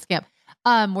thinking of it as camp,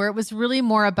 where it was really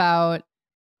more about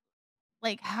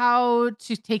like how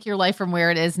to take your life from where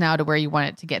it is now to where you want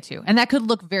it to get to. And that could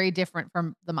look very different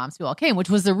from the moms who all came, which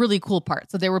was the really cool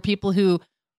part. So there were people who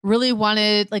really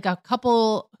wanted, like a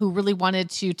couple who really wanted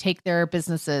to take their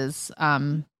businesses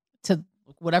to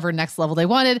whatever next level they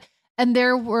wanted. And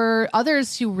there were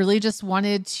others who really just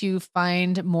wanted to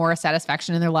find more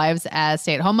satisfaction in their lives as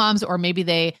stay-at-home moms, or maybe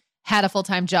they had a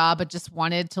full-time job but just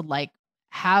wanted to like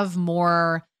have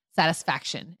more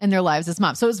satisfaction in their lives as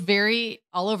moms. So it was very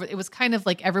all over. It was kind of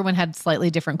like everyone had slightly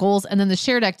different goals. And then the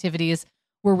shared activities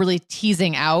were really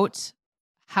teasing out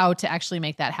how to actually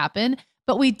make that happen.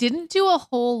 But we didn't do a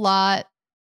whole lot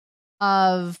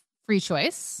of free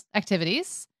choice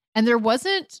activities. And there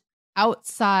wasn't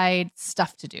outside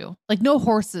stuff to do. Like no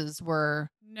horses were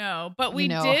but we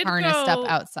did harnessed up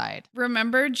outside.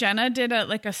 Remember Jenna did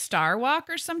a star walk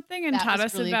or something and taught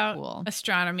us really about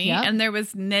astronomy. Yep. And there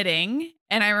was knitting,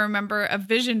 and I remember a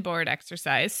vision board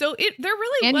exercise. So there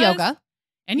really was yoga.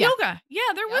 Yoga. Yeah,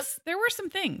 there were some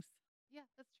things. Yeah,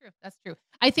 that's true.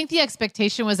 I think the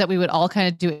expectation was that we would all kind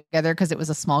of do it together because it was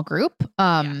a small group.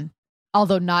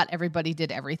 Although not everybody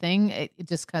did everything, it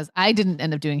just because I didn't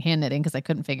end up doing hand knitting because I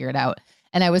couldn't figure it out.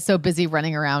 And I was so busy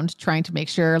running around trying to make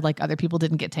sure like other people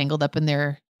didn't get tangled up in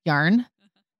their yarn,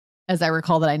 as I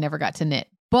recall that I never got to knit.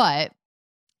 But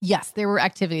yes, there were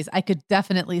activities. I could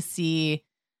definitely see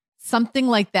something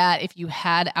like that if you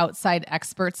had outside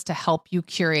experts to help you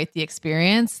curate the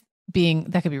experience,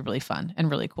 that could be really fun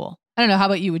and really cool. I don't know. How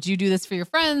about you? Would you do this for your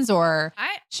friends, or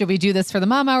should we do this for the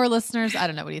Mom Hour listeners? I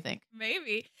don't know. What do you think?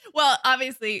 Maybe. Well,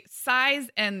 obviously size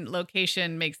and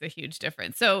location makes a huge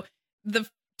difference. So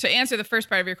to answer the first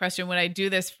part of your question, would I do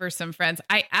this for some friends?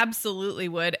 I absolutely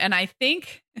would. And I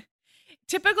think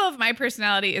typical of my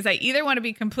personality is I either want to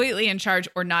be completely in charge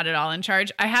or not at all in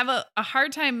charge. I have a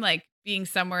hard time like being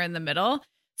somewhere in the middle.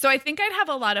 So I think I'd have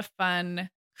a lot of fun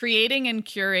creating and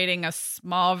curating a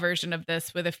small version of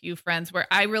this with a few friends where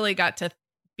I really got to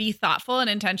be thoughtful and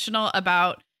intentional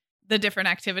about the different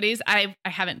activities. I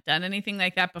haven't done anything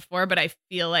like that before, but I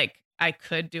feel like I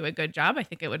could do a good job. I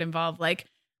think it would involve like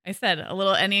I said, a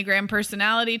little Enneagram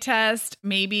personality test,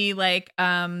 maybe like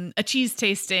a cheese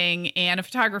tasting and a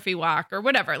photography walk or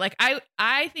whatever. Like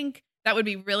I think that would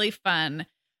be really fun.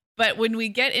 But when we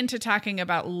get into talking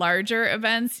about larger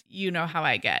events, you know how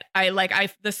I get.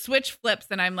 The switch flips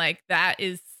and I'm like, that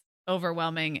is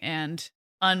overwhelming and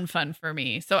unfun for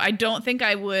me. So I don't think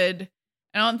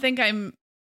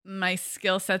my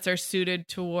skill sets are suited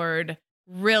toward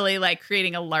really like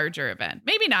creating a larger event.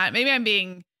 Maybe not. Maybe I'm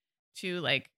being too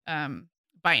like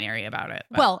binary about it.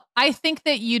 But. Well, I think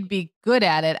that you'd be good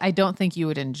at it. I don't think you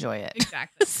would enjoy it.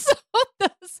 Exactly. So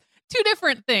that's two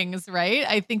different things, right?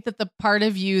 I think that the part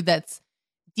of you that's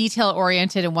detail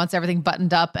oriented and wants everything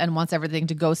buttoned up and wants everything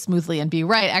to go smoothly and be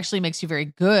right actually makes you very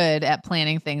good at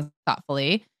planning things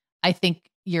thoughtfully. I think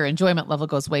your enjoyment level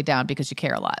goes way down because you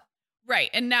care a lot. Right.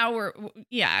 And now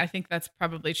I think that's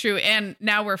probably true. And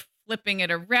now we're flipping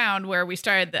it around where we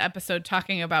started the episode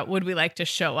talking about, would we like to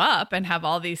show up and have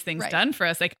all these things done for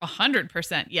us? Like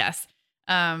 100% yes.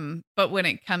 But when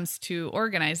it comes to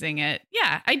organizing it,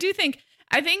 I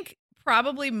think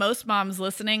probably most moms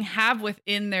listening have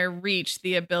within their reach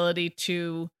the ability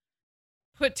to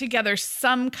put together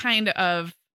some kind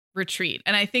of retreat.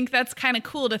 And I think that's kind of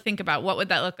cool to think about. What would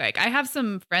that look like? I have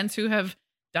some friends who have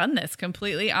done this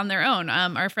completely on their own.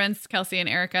 Our friends, Kelsey and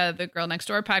Erica, the Girl Next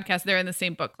Door podcast, they're in the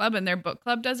same book club and their book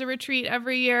club does a retreat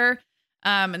every year.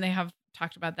 And they have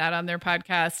talked about that on their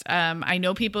podcast. I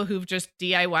know people who've just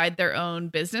DIY'd their own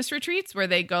business retreats where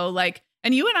they go like,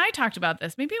 and you and I talked about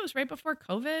this. Maybe it was right before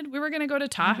COVID. We were going to go to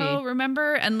Tahoe,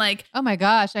 remember? And like, oh my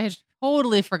gosh, I had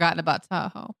totally forgotten about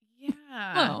Tahoe.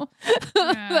 Yeah.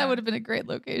 That would have been a great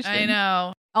location. I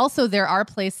know. Also, there are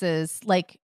places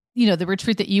like, the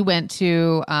retreat that you went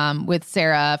to with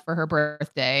Sarah for her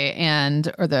birthday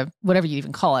or the, whatever you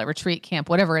even call it, retreat camp,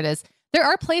 whatever it is. There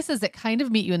are places that kind of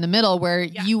meet you in the middle where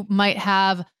you might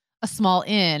have a small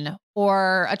inn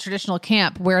or a traditional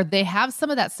camp where they have some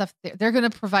of that stuff. They're going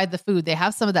to provide the food. They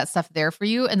have some of that stuff there for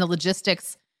you, and the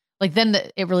logistics, like then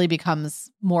it really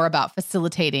becomes more about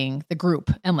facilitating the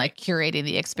group and like curating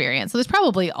the experience. So there's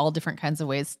probably all different kinds of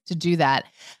ways to do that.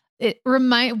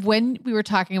 When we were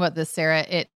talking about this, Sarah,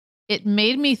 it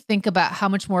made me think about how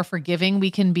much more forgiving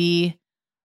we can be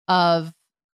of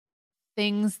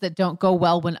things that don't go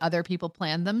well when other people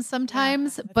plan them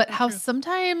sometimes, but how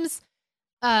sometimes,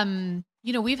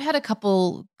 we've had a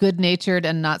couple good-natured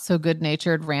and not so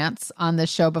good-natured rants on this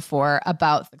show before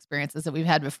about experiences that we've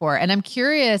had before. And I'm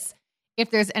curious if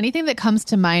there's anything that comes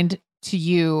to mind to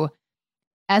you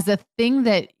as a thing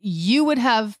that you would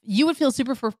feel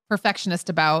super perfectionist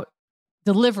about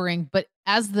delivering, but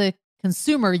as the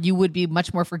consumer, you would be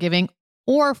much more forgiving,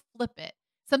 or flip it.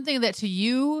 Something that to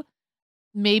you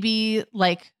maybe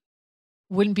like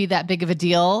wouldn't be that big of a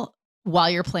deal while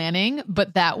you're planning,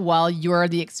 but that while you're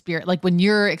the experience, like when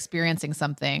you're experiencing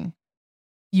something,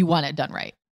 you want it done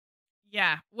right.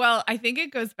 Yeah. Well, I think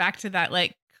it goes back to that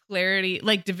like clarity,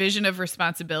 like division of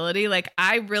responsibility. Like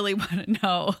I really want to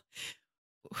know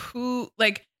who,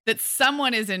 like that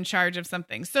someone is in charge of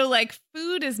something. So like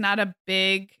food is not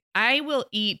I will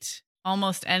eat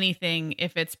almost anything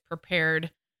if it's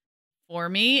prepared for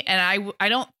me. And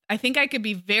I think I could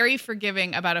be very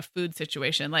forgiving about a food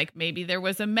situation. Like maybe there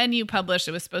was a menu published.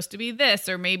 It was supposed to be this,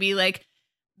 or maybe like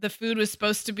the food was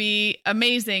supposed to be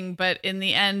amazing, but in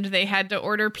the end they had to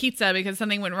order pizza because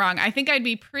something went wrong. I think I'd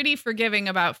be pretty forgiving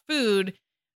about food,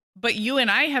 but you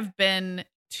and I have been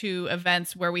to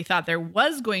events where we thought there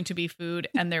was going to be food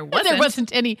and there wasn't. There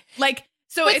wasn't any. Like,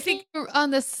 so but I think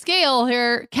on the scale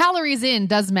here, calories in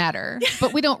does matter,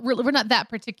 but we're not that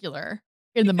particular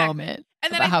in the moment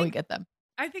about how we get them.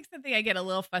 I think something I get a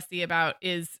little fussy about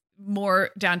is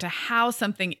more down to how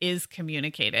something is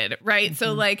communicated, right? Mm-hmm.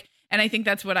 So like, and I think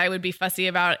that's what I would be fussy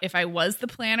about if I was the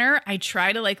planner. I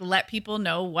try to like let people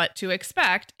know what to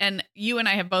expect. And you and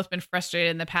I have both been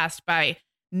frustrated in the past by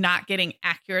not getting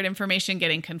accurate information,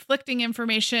 getting conflicting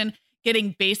information,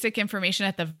 getting basic information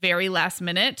at the very last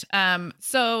minute.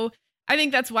 So I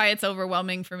think that's why it's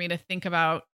overwhelming for me to think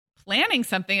about planning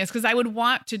something, is because I would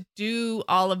want to do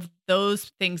all of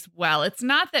those things well. It's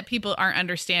not that people aren't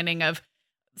understanding of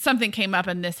something came up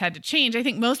and this had to change. I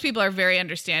think most people are very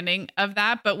understanding of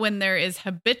that. But when there is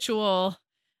habitual,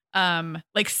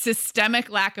 like systemic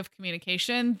lack of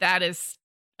communication, that is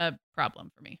a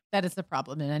problem for me. That is the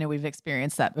problem. And I know we've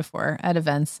experienced that before at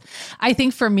events. I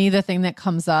think for me, the thing that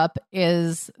comes up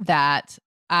is that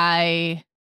I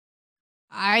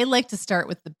like to start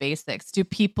with the basics. Do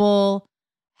people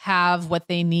have what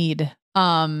they need?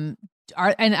 And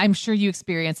I'm sure you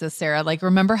experience this, Sarah. Like,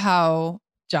 remember how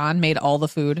John made all the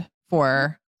food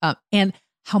for, and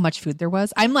how much food there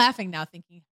was? I'm laughing now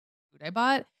thinking food I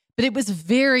bought, But it was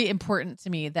very important to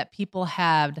me that people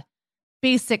had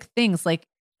basic things like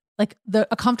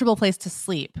a comfortable place to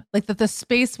sleep, like that the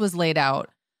space was laid out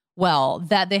well,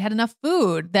 that they had enough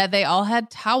food, that they all had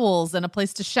towels and a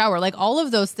place to shower, like all of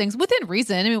those things within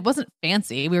reason. I mean, it wasn't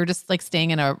fancy. We were just like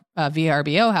staying in a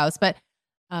VRBO house, but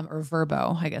or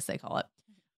Verbo, I guess they call it.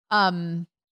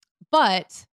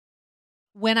 But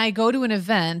when I go to an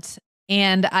event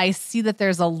and I see that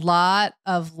there's a lot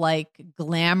of like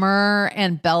glamour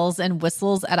and bells and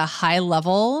whistles at a high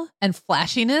level and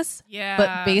flashiness,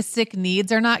 but basic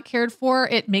needs are not cared for,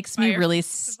 it makes me really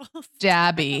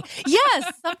stabby.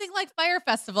 Yes, something like Fire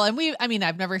Festival. And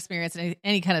I've never experienced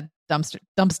any kind of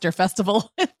dumpster festival,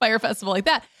 fire festival like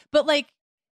that. But like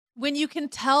when you can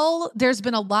tell there's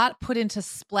been a lot put into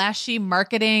splashy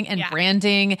marketing and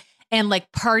branding and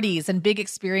like parties and big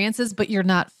experiences, but you're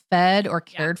not fed or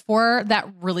cared for, that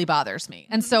really bothers me.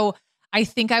 And so I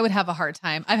think I would have a hard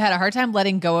time. I've had a hard time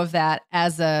letting go of that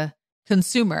as a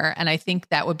consumer. And I think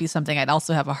that would be something I'd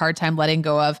also have a hard time letting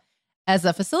go of as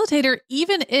a facilitator,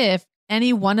 even if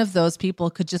any one of those people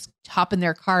could just hop in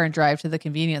their car and drive to the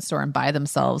convenience store and buy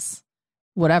themselves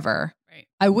whatever. Right.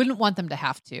 I wouldn't want them to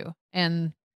have to.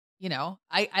 And, you know,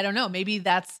 I don't know, maybe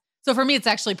that's, so for me, it's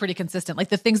actually pretty consistent. Like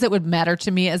the things that would matter to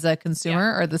me as a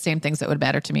consumer are the same things that would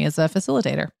matter to me as a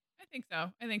facilitator. I think so.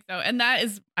 And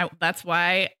that's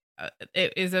why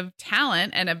it is a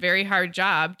talent and a very hard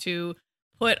job to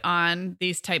put on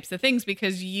these types of things,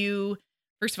 because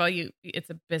first of all, it's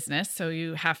a business. So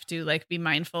you have to like be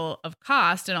mindful of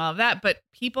cost and all of that, but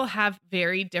people have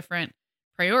very different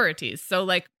priorities. So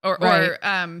like, or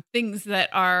things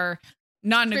that are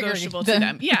non-negotiable to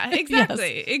them. Yeah,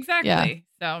 exactly. Exactly. Yeah.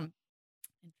 So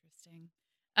interesting.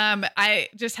 I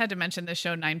just had to mention the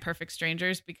show 9 Perfect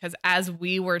Strangers, because as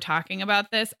we were talking about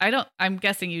this, I'm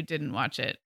guessing you didn't watch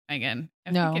it, Megan.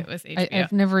 I think it was HBO.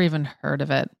 I've never even heard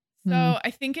of it. So I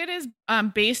think it is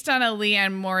based on a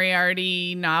Liane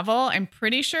Moriarty novel. I'm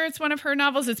pretty sure it's one of her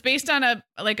novels. It's based on a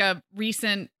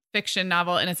recent fiction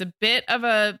novel, and it's a bit of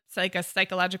a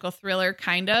psychological thriller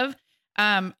kind of.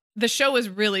 The show was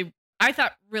I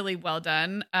thought really well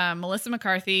done. Melissa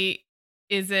McCarthy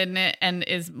is in it and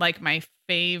is like my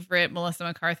favorite Melissa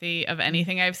McCarthy of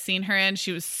anything I've seen her in.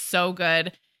 She was so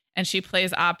good. And she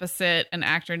plays opposite an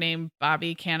actor named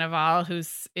Bobby Cannavale,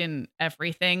 who's in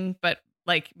everything, but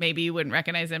like maybe you wouldn't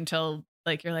recognize him till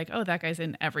like you're like, oh, that guy's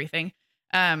in everything.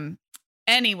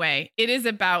 Anyway, it is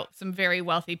about some very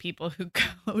wealthy people who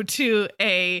go to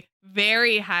a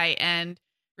very high-end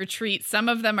retreat. Some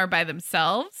of them are by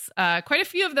themselves. Quite a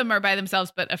few of them are by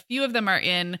themselves, but a few of them are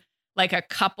in like a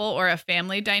couple or a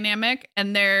family dynamic.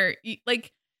 And they're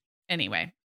like,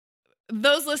 anyway,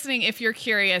 those listening, if you're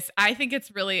curious, I think it's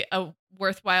really a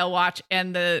worthwhile watch.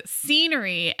 And the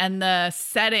scenery and the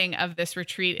setting of this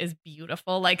retreat is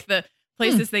beautiful. Like the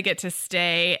places they get to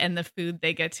stay and the food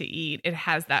they get to eat, it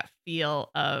has that feel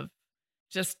of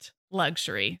just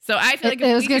luxury. So I feel like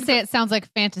I was going to say it sounds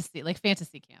like fantasy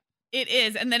camp. It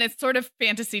is. And then it's sort of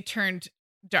fantasy turned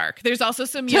dark. There's also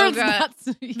some yoga.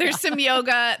 There's some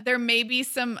yoga. There may be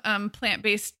some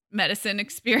plant-based medicine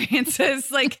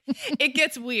experiences. Like it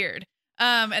gets weird.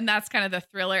 And that's kind of the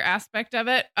thriller aspect of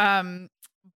it.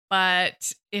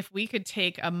 But if we could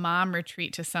take a mom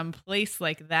retreat to some place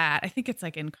like that, I think it's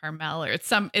like in Carmel or it's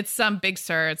some Big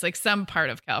Sur. It's like some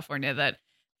part of California that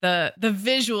the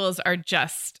visuals are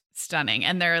just stunning.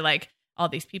 And there are like all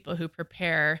these people who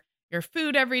prepare your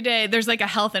food every day. There's like a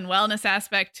health and wellness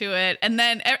aspect to it. And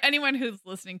then anyone who's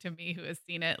listening to me who has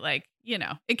seen it, like, you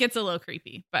know, it gets a little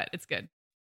creepy, but it's good.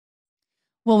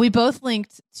 Well, we both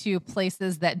linked to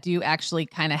places that do actually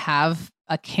kind of have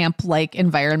a camp-like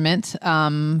environment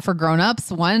for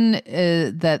grownups. One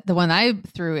is the one I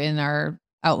threw in our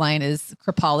outline is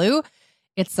Kripalu.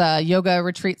 It's a yoga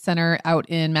retreat center out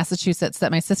in Massachusetts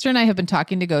that my sister and I have been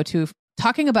talking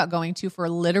about going to for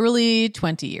literally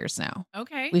 20 years now.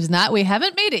 Okay. We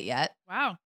haven't made it yet.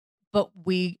 Wow. But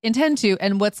we intend to.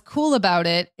 And what's cool about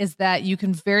it is that you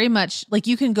can very much, like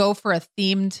you can go for a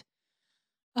themed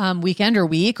weekend or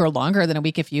week or longer than a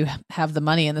week if you have the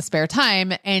money and the spare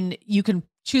time, and you can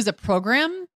choose a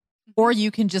program or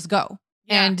you can just go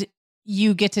and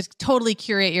you get to totally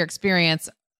curate your experience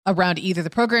around either the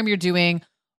program you're doing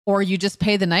or you just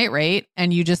pay the night rate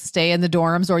and you just stay in the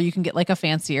dorms, or you can get like a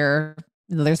fancier,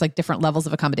 there's like different levels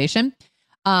of accommodation.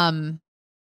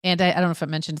 And I don't know if I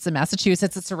mentioned it's in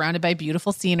Massachusetts. It's surrounded by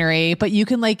beautiful scenery, but you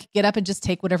can like get up and just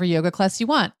take whatever yoga class you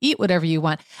want, eat whatever you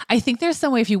want. I think there's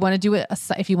some way if you want to do it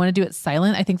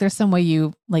silent, I think there's some way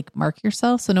you like mark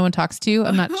yourself so no one talks to you.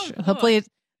 I'm not sure. Hopefully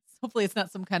it's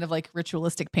not some kind of like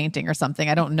ritualistic painting or something.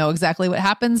 I don't know exactly what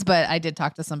happens, but I did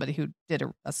talk to somebody who did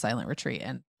a silent retreat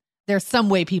and there's some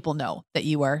way people know that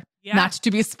you are not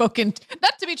to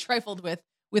be trifled with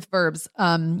verbs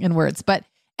and words. But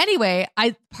anyway,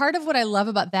 part of what I love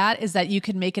about that is that you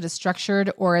can make it as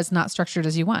structured or as not structured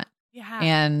as you want. Yeah.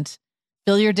 And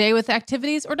fill your day with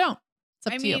activities or don't. It's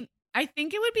up to you. I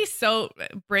think it would be so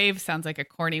brave, sounds like a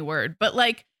corny word, but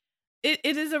like it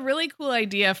is a really cool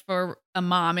idea for a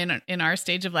mom in our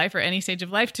stage of life or any stage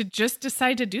of life to just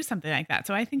decide to do something like that.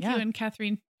 So I think you and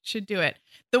Catherine should do it.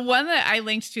 The one that I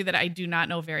linked to that I do not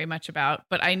know very much about,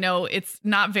 but I know it's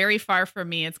not very far from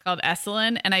me. It's called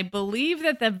Esalen. And I believe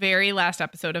that the very last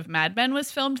episode of Mad Men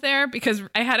was filmed there because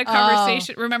I had a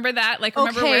conversation. Remember that? Like,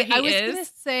 remember where he is? I was going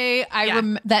to say,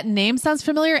 that name sounds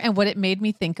familiar. And what it made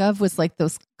me think of was like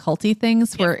those culty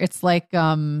things where it's like,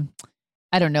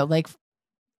 I don't know, like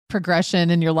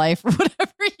progression in your life or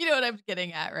whatever, you know what I'm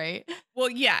getting at, right? Well,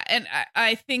 yeah. And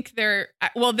I think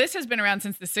this has been around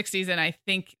since the 60s. And I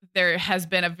think there has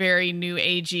been a very new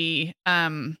agey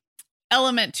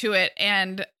element to it.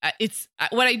 And it's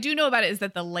what I do know about it is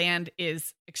that the land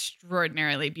is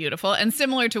extraordinarily beautiful. And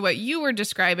similar to what you were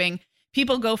describing,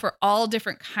 people go for all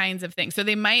different kinds of things. So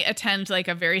they might attend like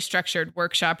a very structured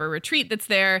workshop or retreat that's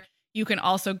there. You can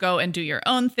also go and do your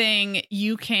own thing.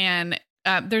 You can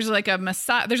there's like a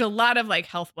massage. There's a lot of like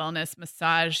health, wellness,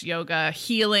 massage, yoga,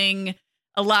 healing,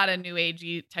 a lot of new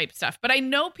agey type stuff. But I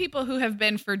know people who have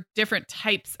been for different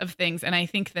types of things. And I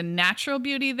think the natural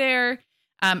beauty there,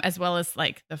 as well as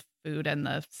like the food and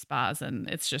the spas, and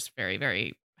it's just very,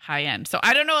 very high end. So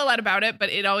I don't know a lot about it, but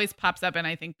it always pops up. And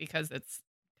I think because it's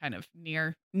kind of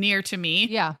near to me.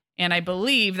 Yeah. And I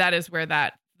believe that is where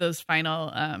those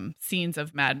final scenes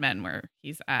of Mad Men where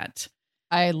he's at.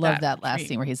 I love that last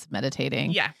scene where he's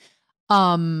meditating. Yeah.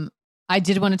 I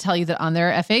did want to tell you that on their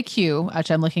FAQ,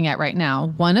 which I'm looking at right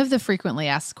now, one of the frequently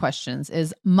asked questions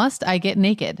is, must I get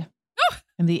naked? Oh!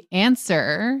 And the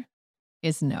answer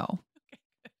is no.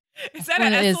 Is that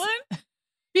at Esalen?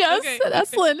 Yes, at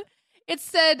Esalen. It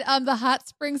said the hot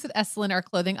springs at Esalen are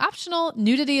clothing optional.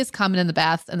 Nudity is common in the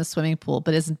baths and the swimming pool,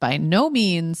 but isn't by no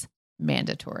means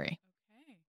mandatory.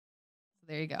 Okay.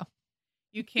 There you go.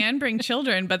 You can bring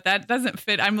children, but that doesn't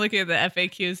fit. I'm looking at the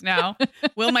FAQs now.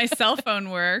 Will my cell phone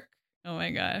work? Oh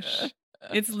my gosh.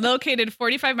 It's located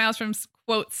 45 miles from,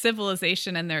 quote,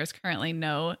 civilization, and there is currently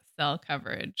no cell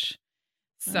coverage.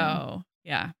 So,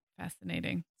 yeah,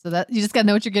 fascinating. So that you just got to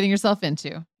know what you're getting yourself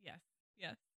into. Yes.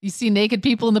 You see naked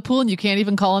people in the pool and you can't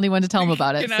even call anyone to tell them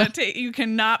about it. You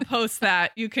cannot post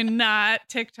that. You cannot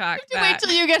TikTok that. Wait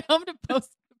till you get home to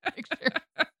post the picture.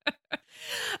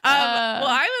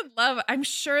 Well, I'm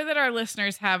sure that our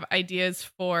listeners have ideas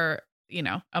for,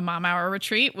 a mom hour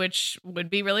retreat, which would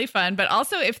be really fun. But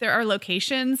also if there are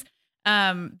locations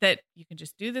that you can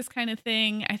just do this kind of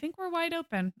thing, I think we're wide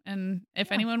open. And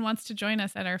if anyone wants to join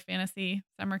us at our fantasy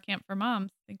summer camp for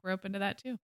moms, I think we're open to that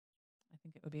too. I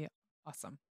think it would be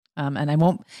awesome. And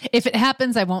if it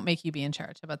happens, I won't make you be in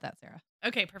charge. How about that, Sarah?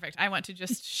 Okay, perfect. I want to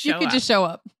just show up. You could just show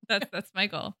up. That's my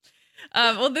goal.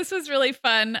 Well, this was really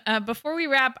fun. Before we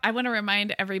wrap, I want to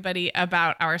remind everybody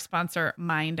about our sponsor,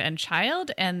 Mind and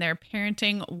Child, and their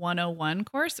Parenting 101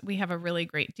 course. We have a really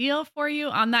great deal for you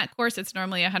on that course. It's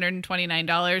normally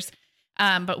 $129,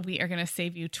 but we are going to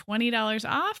save you $20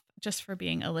 off just for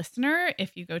being a listener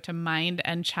if you go to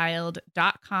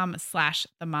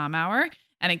mindandchild.com/themomhour.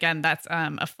 And again, that's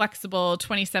a flexible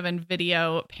 27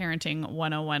 video parenting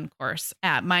 101 course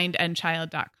at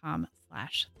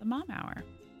mindandchild.com/themomhour.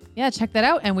 Yeah, check that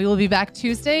out. And we will be back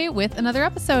Tuesday with another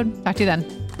episode. Talk to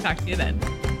you then.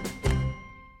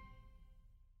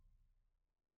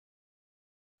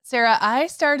 Sarah, I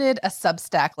started a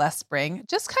Substack last spring,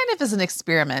 just kind of as an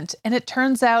experiment, and it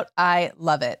turns out I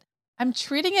love it. I'm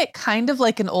treating it kind of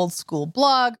like an old school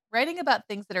blog, writing about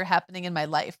things that are happening in my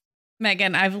life.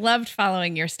 Megan, I've loved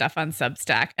following your stuff on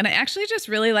Substack, and I actually just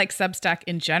really like Substack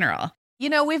in general.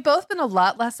 We've both been a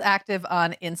lot less active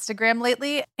on Instagram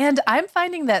lately, and I'm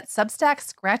finding that Substack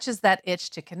scratches that itch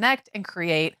to connect and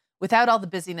create without all the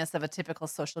busyness of a typical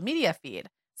social media feed.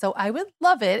 So I would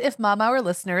love it if Mom Hour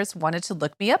listeners wanted to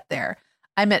look me up there.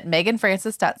 I'm at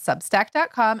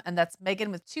meganfrancis.substack.com, and that's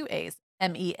Megan with 2 A's,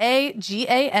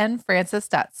 MEAGAN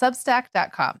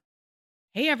Francis.substack.com.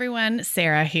 Hey everyone,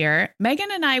 Sarah here.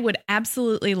 Megan and I would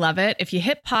absolutely love it if you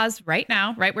hit pause right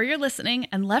now, right where you're listening,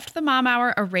 and left the Mom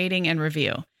Hour a rating and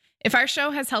review. If our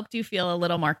show has helped you feel a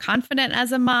little more confident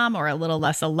as a mom or a little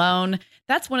less alone,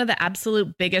 that's one of the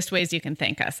absolute biggest ways you can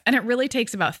thank us. And it really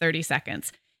takes about 30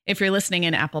 seconds. If you're listening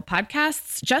in Apple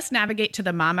Podcasts, just navigate to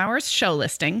the Mom Hour's show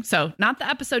listing. So not the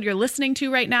episode you're listening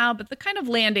to right now, but the kind of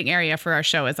landing area for our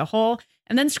show as a whole,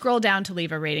 and then scroll down to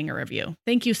leave a rating or review.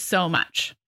 Thank you so much.